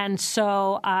 And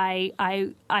so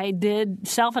I did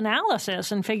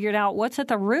self-analysis and figured out what's at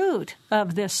the root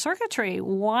of this circuitry.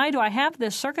 Why do I have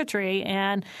this circuitry?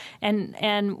 And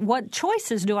what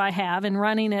choices do I have in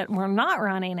running it or not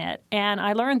running it? And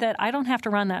I learned that I don't have to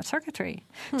run that circuitry.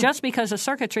 Just because a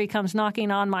circuitry comes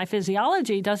knocking on my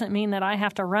physiology doesn't mean that I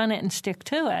have to run it and stick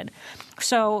to it.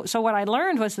 So what I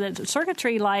learned was that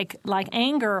circuitry like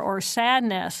anger or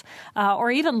sadness or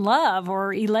even love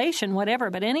or elation, whatever,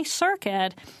 but any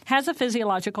circuit has a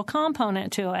physiological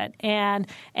component to it. And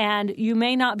you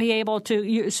may not be able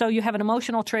to so you have an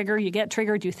emotional trigger, you get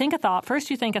triggered, you think a thought.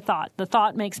 First you think a thought. The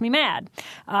thought makes me mad.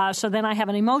 So then I have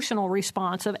an emotional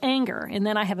response of anger. And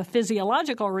then I have a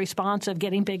physiological response of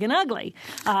getting big and ugly.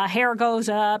 Hair goes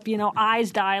up,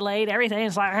 eyes dilate, everything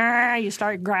is like, you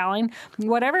start growling,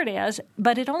 whatever it is.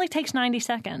 But it only takes 90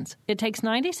 seconds. It takes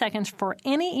 90 seconds for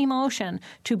any emotion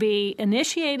to be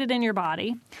initiated in your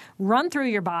body, run through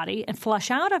your body, and flush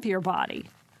out of your body.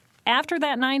 After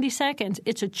that 90 seconds,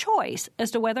 it's a choice as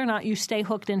to whether or not you stay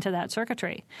hooked into that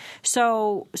circuitry.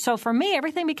 So for me,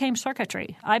 everything became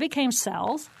circuitry. I became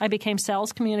cells. I became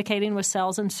cells communicating with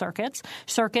cells and circuits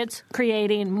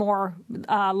creating more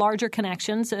larger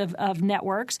connections of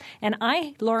networks. And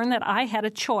I learned that I had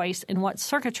a choice in what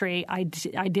circuitry I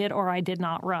did or I did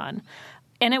not run.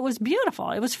 And it was beautiful.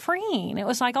 It was freeing. It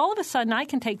was like all of a sudden I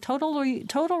can take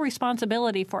total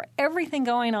responsibility for everything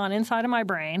going on inside of my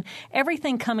brain,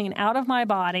 everything coming out of my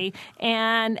body,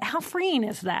 and how freeing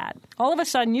is that? All of a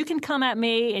sudden you can come at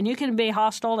me and you can be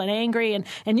hostile and angry and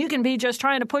you can be just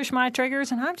trying to push my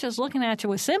triggers, and I'm just looking at you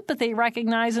with sympathy,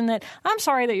 recognizing that I'm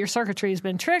sorry that your circuitry has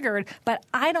been triggered, but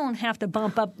I don't have to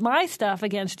bump up my stuff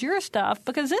against your stuff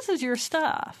because this is your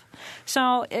stuff.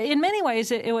 So in many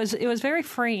ways it was very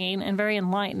freeing and very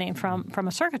enlightening from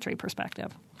a circuitry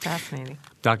perspective. Fascinating.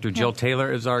 Dr. Jill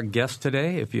Taylor is our guest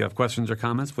today. If you have questions or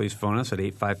comments, please phone us at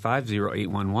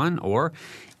 855-0811 or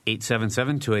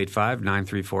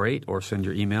 877-285-9348 or send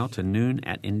your email to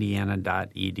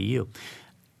noon@indiana.edu.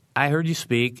 I heard you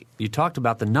speak. You talked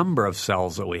about the number of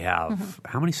cells that we have. Mm-hmm.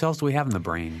 How many cells do we have in the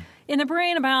brain? In the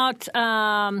brain, about,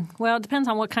 it depends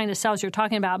on what kind of cells you're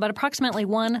talking about, but approximately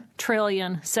 1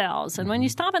 trillion cells. And when you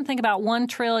stop and think about 1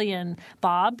 trillion,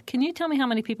 Bob, can you tell me how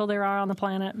many people there are on the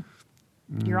planet?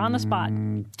 You're on the spot.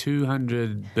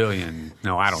 200 billion.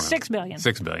 No, I don't know. 6 billion.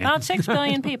 6 billion. About 6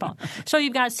 billion people. So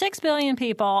you've got 6 billion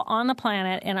people on the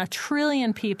planet and 1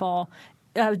 trillion people,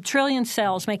 trillion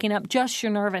cells making up just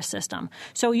your nervous system.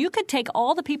 So you could take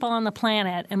all the people on the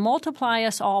planet and multiply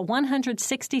us all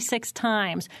 166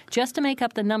 times just to make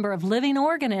up the number of living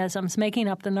organisms making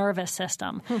up the nervous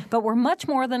system. But we're much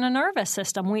more than a nervous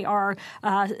system. We are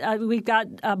we've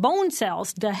got bone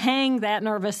cells to hang that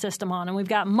nervous system on, and we've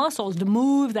got muscles to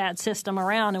move that system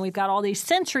around, and we've got all these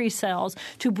sensory cells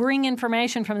to bring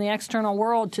information from the external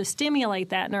world to stimulate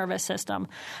that nervous system.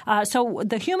 So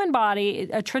the human body,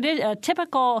 a typical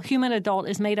human adult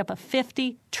is made up of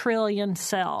 50 trillion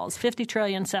cells. 50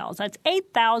 trillion cells. That's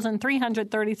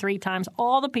 8,333 times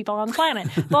all the people on the planet.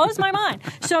 Blows my mind.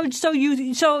 So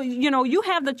you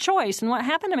have the choice. And what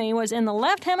happened to me was in the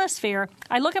left hemisphere,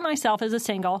 I look at myself as a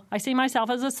single. I see myself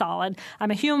as a solid.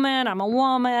 I'm a human. I'm a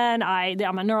woman.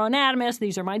 I'm a neuroanatomist.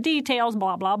 These are my details.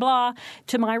 Blah blah blah.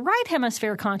 To my right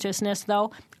hemisphere consciousness,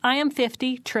 though, I am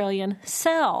 50 trillion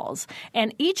cells.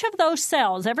 And each of those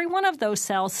cells, every one of those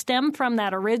cells, stem from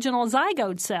that original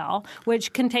zygote cell,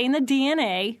 which contain the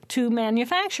DNA to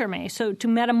manufacture me, so to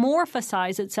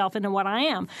metamorphosize itself into what I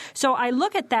am. So I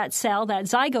look at that cell, that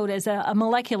zygote, as a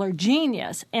molecular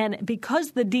genius. And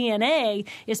because the DNA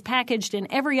is packaged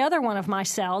in every other one of my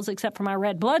cells, except for my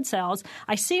red blood cells,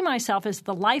 I see myself as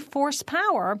the life force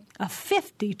power of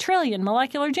 50 trillion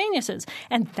molecular geniuses.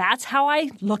 And that's how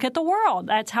I look at the world.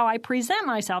 That's how I present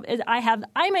myself.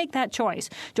 I make that choice.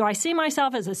 Do I see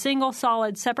myself as a single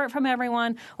solid separate from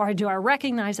everyone, or do I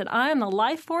recognize that I am the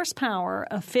life force power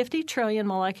of 50 trillion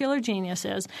molecular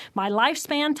geniuses? My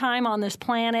lifespan time on this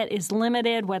planet is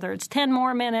limited, whether it's 10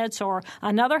 more minutes or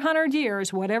another 100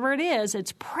 years, whatever it is,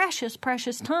 it's precious,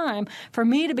 precious time for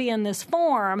me to be in this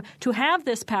form, to have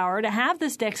this power, to have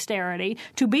this dexterity,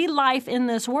 to be life in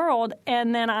this world.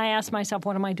 And then I ask myself,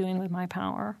 what am I doing with my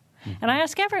power? And I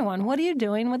ask everyone, what are you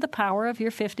doing with the power of your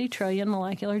 50 trillion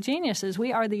molecular geniuses?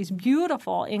 We are these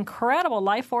beautiful, incredible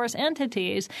life force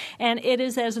entities, and it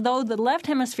is as though the left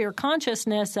hemisphere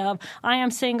consciousness of I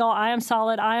am single, I am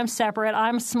solid, I am separate, I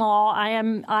am small,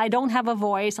 I don't have a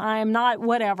voice, I am not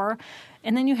whatever.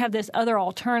 And then you have this other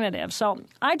alternative. So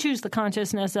I choose the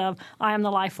consciousness of I am the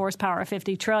life force power of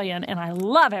 50 trillion, and I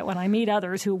love it when I meet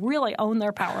others who really own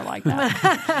their power like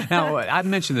that. Now, I've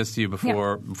mentioned this to you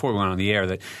before we went on the air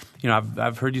that,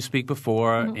 I've heard you speak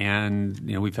before, and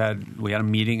we had a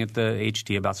meeting at the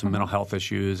HT about some mental health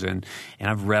issues, and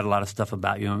I've read a lot of stuff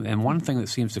about you. And one thing that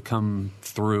seems to come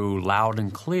through loud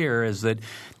and clear is that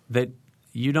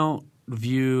you don't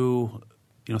view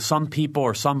some people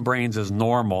or some brains as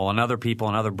normal and other people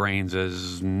and other brains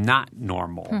as not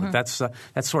normal. That's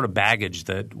sort of baggage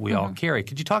that we all carry.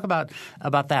 Could you talk about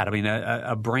that? I mean,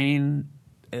 a brain –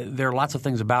 there are lots of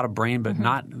things about a brain, but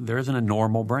there isn't a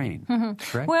normal brain,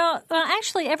 correct? Well,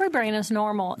 actually, every brain is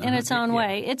normal in its own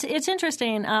way. It's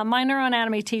interesting. My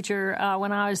neuroanatomy teacher,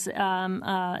 when I was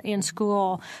in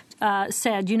school,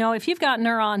 said, if you've got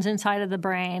neurons inside of the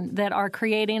brain that are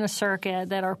creating a circuit,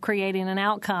 that are creating an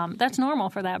outcome, that's normal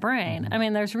for that brain. I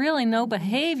mean, there's really no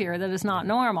behavior that is not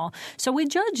normal. So we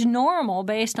judge normal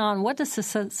based on what does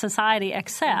society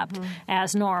accept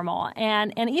as normal.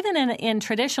 And even in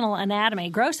traditional anatomy,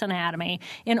 gross anatomy,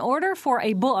 in order for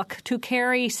a book to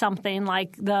carry something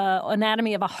like the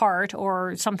anatomy of a heart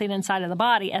or something inside of the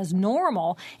body as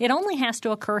normal, it only has to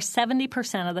occur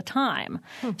 70% of the time.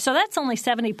 So that's only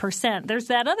 70%. There's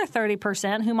that other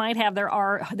 30% who might have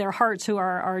their hearts who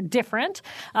are different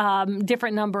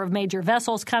number of major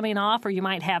vessels coming off, or you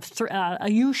might have a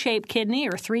U-shaped kidney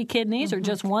or 3 kidneys or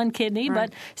just 1 kidney.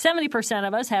 Right. But 70%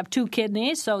 of us have 2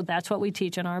 kidneys, so that's what we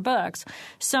teach in our books.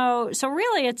 So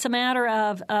really it's a matter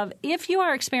of if you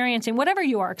are experiencing whatever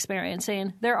you are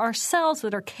experiencing, there are cells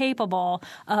that are capable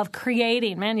of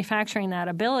manufacturing that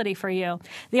ability for you.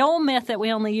 The old myth that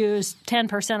we only use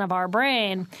 10% of our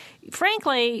brain,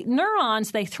 frankly,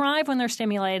 neurons, they thrive when they're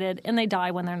stimulated and they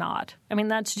die when they're not. I mean,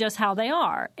 that's just how they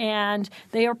are. And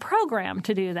they are programmed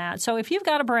to do that. So if you've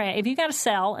got a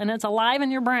cell and it's alive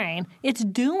in your brain, it's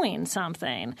doing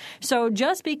something. So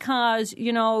just because,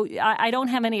 I don't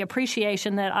have any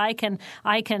appreciation that I can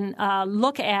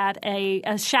look at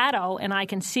a shadow and I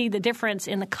can see the difference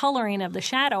in the coloring of the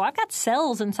shadow, I've got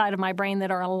cells inside of my brain that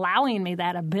are allowing me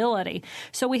that ability.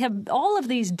 So we have all of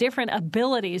these different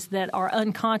abilities that are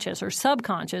unconscious. unconscious or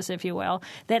subconscious, if you will,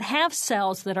 that have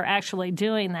cells that are actually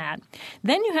doing that.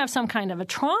 Then you have some kind of a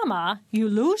trauma, you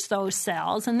lose those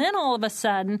cells, and then all of a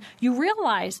sudden you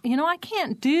realize, I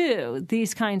can't do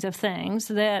these kinds of things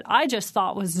that I just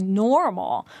thought was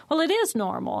normal. Well, it is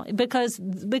normal because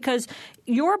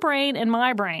your brain and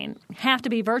my brain have to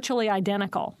be virtually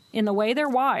identical in the way they're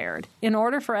wired in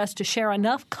order for us to share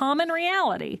enough common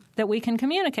reality that we can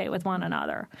communicate with one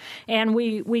another. And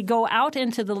we go out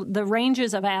into the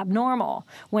ranges of abnormal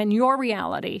when your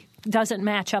reality doesn't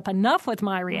match up enough with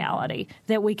my reality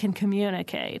that we can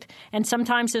communicate. And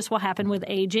sometimes this will happen with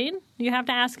aging. You have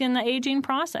to ask in the aging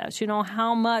process,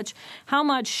 how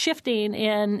much shifting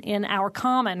in our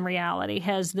common reality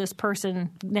has this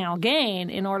person now gained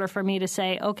in order for me to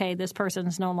say, okay, this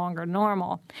person's no longer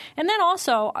normal. And then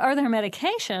also, are there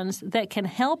medications that can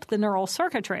help the neural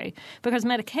circuitry? Because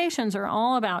medications are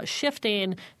all about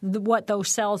shifting what those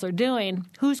cells are doing,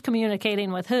 who's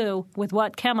communicating with who, with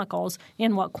what chemicals,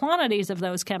 in what quantities of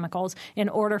those chemicals in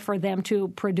order for them to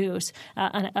produce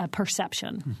a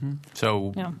perception. Mm-hmm.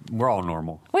 So we're all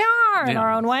normal. We are in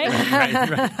our own way.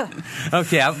 Right.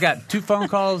 Okay, I've got 2 phone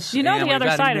calls. The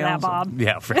other side of that, Bob.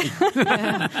 Yeah,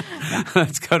 right.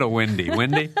 Let's go to Wendy.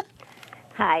 Wendy?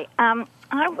 Hi. I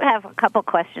have a couple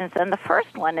questions, and the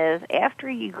first one is, after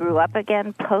you grew up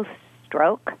again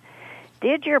post-stroke,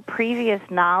 did your previous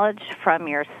knowledge from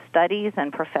your studies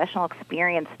and professional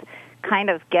experience kind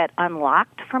of get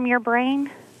unlocked from your brain?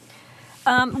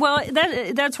 Well,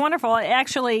 that's wonderful.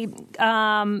 Actually,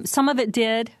 some of it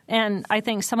did, and I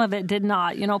think some of it did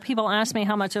not. People ask me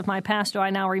how much of my past do I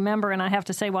now remember, and I have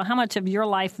to say, well, how much of your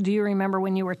life do you remember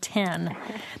when you were 10?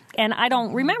 And I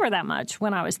don't remember that much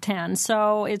when I was 10,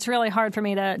 so it's really hard for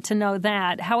me to know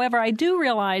that. However, I do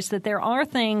realize that there are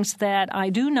things that I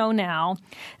do know now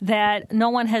that no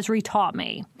one has retaught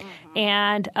me. Mm-hmm.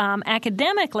 And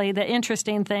academically, the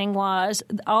interesting thing was,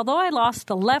 although I lost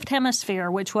the left hemisphere,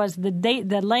 which was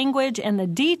the language and the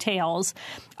details,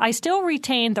 I still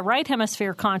retained the right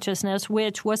hemisphere consciousness,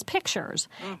 which was pictures.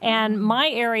 Mm-hmm. And my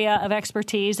area of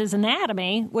expertise is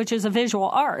anatomy, which is a visual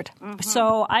art. Mm-hmm.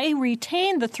 So I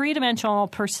retained the three-dimensional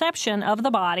perception of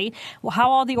the body,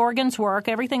 how all the organs work,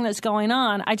 everything that's going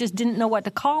on. I just didn't know what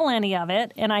to call any of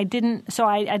it, and I didn't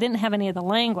have any of the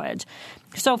language.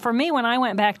 So for me, when I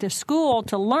went back to school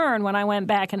to learn, when I went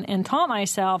back and taught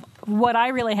myself, what I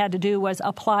really had to do was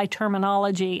apply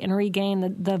terminology and regain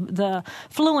the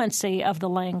fluency of the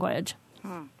language.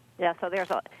 Yeah, so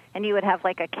and you would have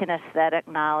like a kinesthetic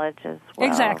knowledge as well.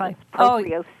 Exactly.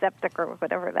 Proprioceptic or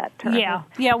whatever that term is.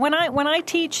 Yeah. When I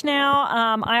teach now,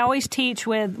 I always teach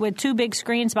with 2 big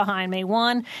screens behind me.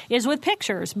 One is with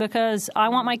pictures because I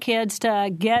want my kids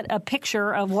to get a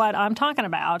picture of what I'm talking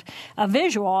about, a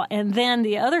visual, and then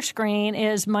the other screen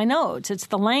is my notes. It's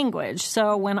the language.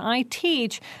 So when I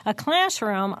teach a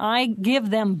classroom, I give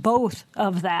them both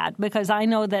of that because I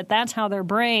know that that's how their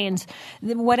brains,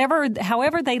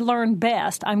 however they learn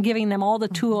best, I'm giving them all the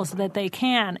tools that they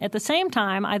can. At the same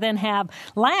time, I then have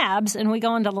labs, and we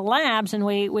go into the labs, and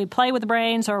we play with the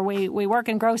brains, or we work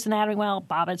in gross anatomy. Well,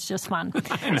 Bob, it's just fun.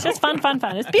 It's just fun.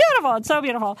 It's beautiful. It's so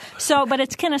beautiful. But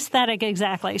it's kinesthetic,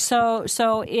 exactly. So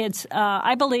it's,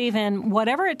 I believe in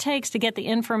whatever it takes to get the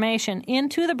information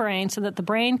into the brain so that the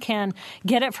brain can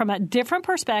get it from a different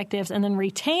perspectives and then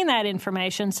retain that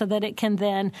information so that it can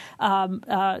then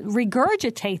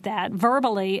regurgitate that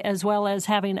verbally as well as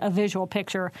having a visual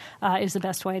picture is the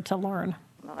best way to learn.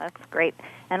 Well, that's great.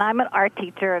 And I'm an art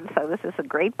teacher, and so this is a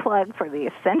great plug for the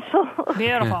essential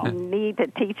need to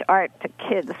teach art to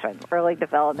kids from early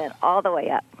development all the way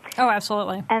up. Oh,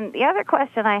 absolutely. And the other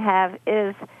question I have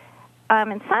is,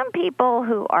 in some people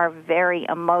who are very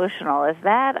emotional, is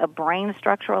that a brain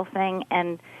structural thing?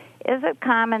 And is it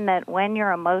common that when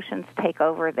your emotions take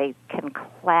over, they can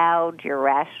cloud your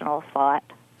rational thought?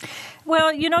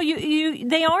 Well,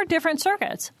 they are different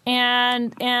circuits,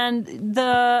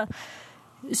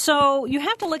 so you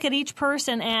have to look at each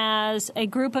person as a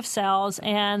group of cells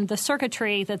and the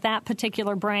circuitry that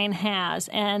particular brain has,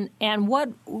 and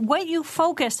what you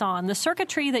focus on, the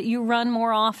circuitry that you run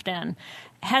more often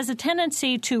has a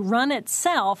tendency to run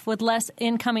itself with less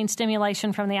incoming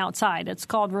stimulation from the outside. It's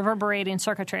called reverberating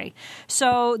circuitry.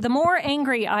 So the more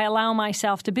angry I allow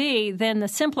myself to be, then the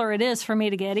simpler it is for me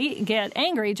to get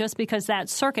angry just because that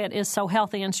circuit is so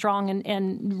healthy and strong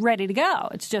and ready to go.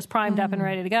 It's just primed up and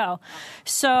ready to go.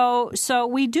 So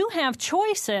we do have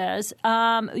choices.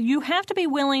 You have to be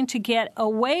willing to get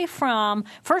away from,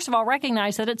 first of all,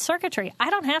 recognize that it's circuitry.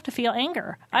 I don't have to feel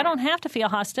anger. I don't have to feel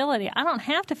hostility. I don't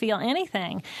have to feel anything.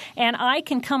 everything. And I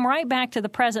can come right back to the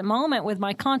present moment with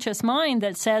my conscious mind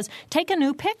that says, take a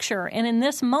new picture. And in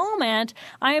this moment,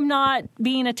 I am not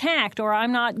being attacked or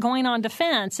I'm not going on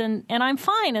defense, and I'm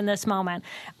fine in this moment.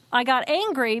 I got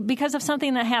angry because of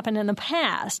something that happened in the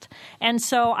past. And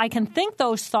so I can think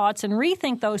those thoughts and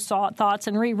rethink those thoughts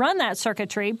and rerun that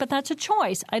circuitry, but that's a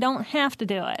choice. I don't have to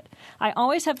do it. I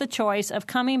always have the choice of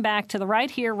coming back to the right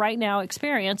here, right now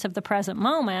experience of the present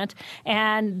moment.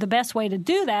 And the best way to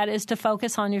do that is to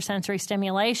focus on your sensory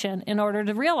stimulation in order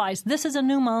to realize this is a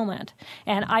new moment.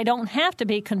 And I don't have to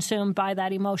be consumed by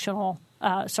that emotional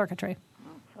circuitry.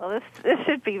 Well, this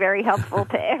should be very helpful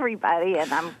to everybody,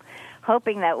 and I'm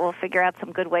hoping that we'll figure out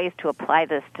some good ways to apply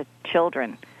this to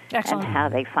children. Excellent. And how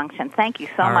they function. Thank you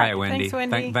so much. All right, Wendy.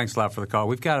 Thanks, Wendy. Thanks a lot for the call.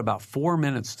 We've got about 4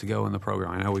 minutes to go in the program.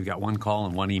 I know we've got one call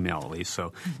and one email at least.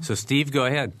 So Steve, go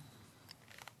ahead.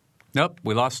 Nope,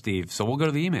 we lost Steve, so we'll go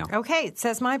to the email. Okay, it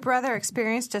says, my brother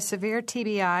experienced a severe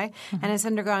TBI and has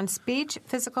undergone speech,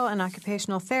 physical, and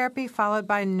occupational therapy followed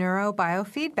by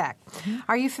neurobiofeedback.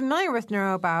 Are you familiar with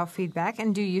neurobiofeedback,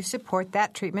 and do you support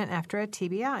that treatment after a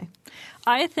TBI?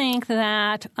 I think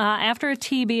that after a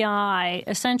TBI,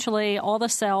 essentially all the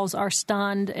cells are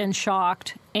stunned and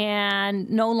shocked and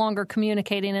no longer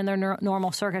communicating in their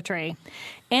normal circuitry.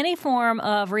 Any form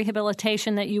of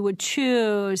rehabilitation that you would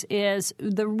choose is,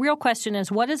 the real question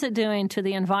is, what is it doing to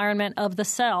the environment of the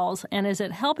cells, and is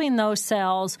it helping those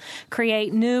cells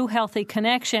create new healthy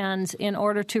connections in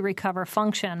order to recover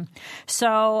function?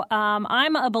 So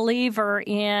I'm a believer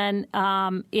in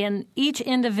each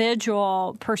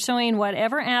individual pursuing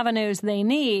whatever avenues they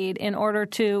need in order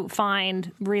to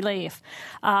find relief.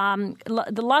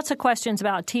 Lots of questions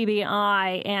about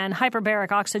TBI, and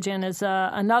hyperbaric oxygen is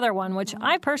another one, which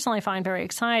I personally find very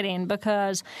exciting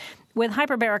because with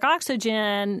hyperbaric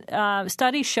oxygen,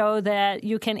 studies show that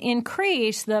you can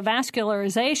increase the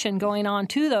vascularization going on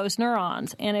to those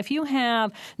neurons. And if you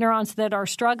have neurons that are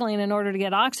struggling in order to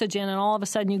get oxygen and all of a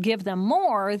sudden you give them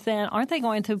more, then aren't they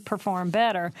going to perform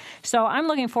better? So I'm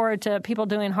looking forward to people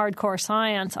doing hardcore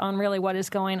science on really what is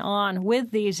going on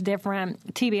with these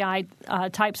different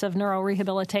TBI types of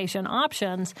neurorehabilitation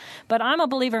options. But I'm a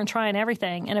believer in trying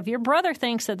everything. And if your brother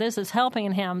thinks that this is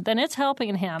helping him, then it's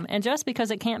helping him. And just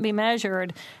because it can't be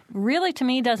measured really to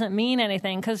me doesn't mean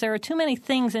anything, because there are too many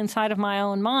things inside of my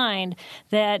own mind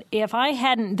that if I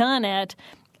hadn't done it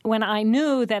when I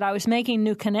knew that I was making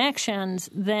new connections,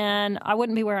 then I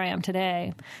wouldn't be where I am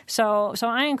today. So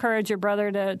I encourage your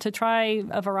brother to try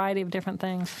a variety of different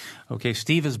things. Okay,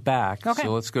 Steve is back. Okay.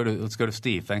 So let's go to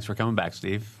Steve. Thanks for coming back,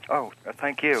 Steve. Oh,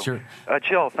 thank you. Sure.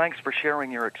 Jill, thanks for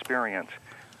sharing your experience.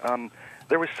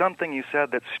 There was something you said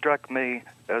that struck me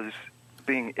as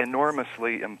being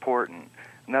enormously important,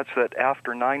 and that's that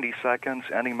after 90 seconds,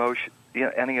 any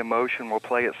emotion will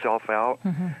play itself out,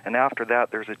 and after that,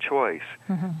 there's a choice.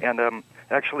 And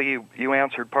actually, you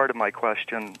answered part of my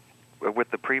question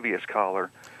with the previous caller,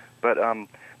 but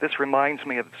this reminds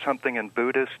me of something in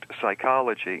Buddhist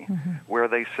psychology, where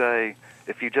they say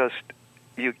if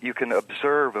you can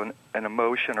observe an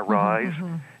emotion arise,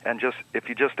 and if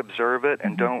you just observe it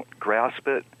and don't grasp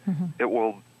it, it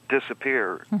will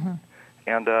disappear.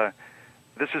 And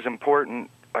this is important,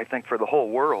 I think, for the whole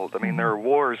world. I mean, there are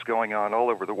wars going on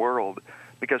all over the world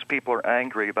because people are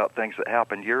angry about things that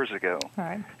happened years ago.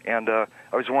 Right. And I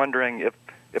was wondering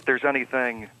if there's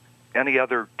any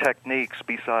other techniques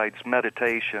besides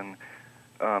meditation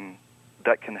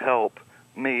that can help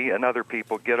me and other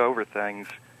people get over things.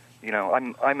 You know,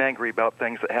 I'm angry about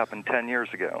things that happened 10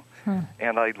 years ago,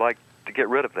 and I'd like to get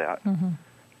rid of that.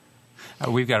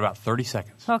 We've got about 30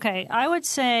 seconds. Okay. I would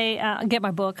say get my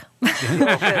book. Okay,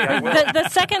 I will. The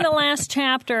second to last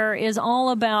chapter is all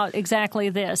about exactly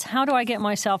this. How do I get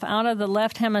myself out of the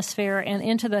left hemisphere and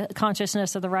into the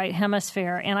consciousness of the right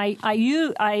hemisphere? And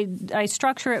I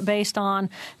structure it based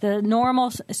on the normal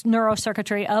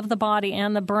neurocircuitry of the body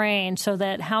and the brain, so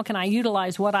that how can I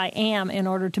utilize what I am in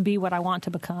order to be what I want to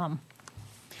become?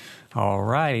 All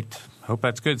right. Hope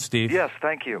that's good, Steve. Yes,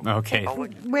 thank you. Okay.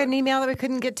 We had an email that we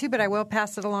couldn't get to, but I will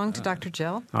pass it along to Dr.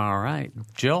 Jill. All right.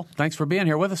 Jill, thanks for being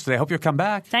here with us today. Hope you'll come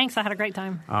back. Thanks. I had a great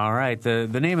time. All right. The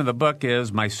name of the book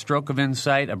is My Stroke of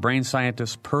Insight, A Brain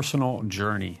Scientist's Personal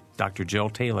Journey. Dr. Jill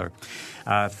Taylor.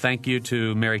 Thank you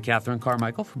to Mary Catherine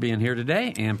Carmichael for being here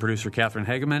today, and producer Catherine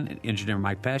Hageman and engineer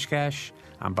Mike Pashkash.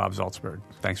 I'm Bob Zaltzberg.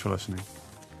 Thanks for listening.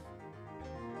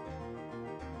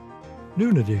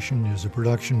 Noon Edition is a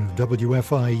production of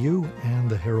WFIU and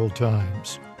the Herald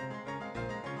Times.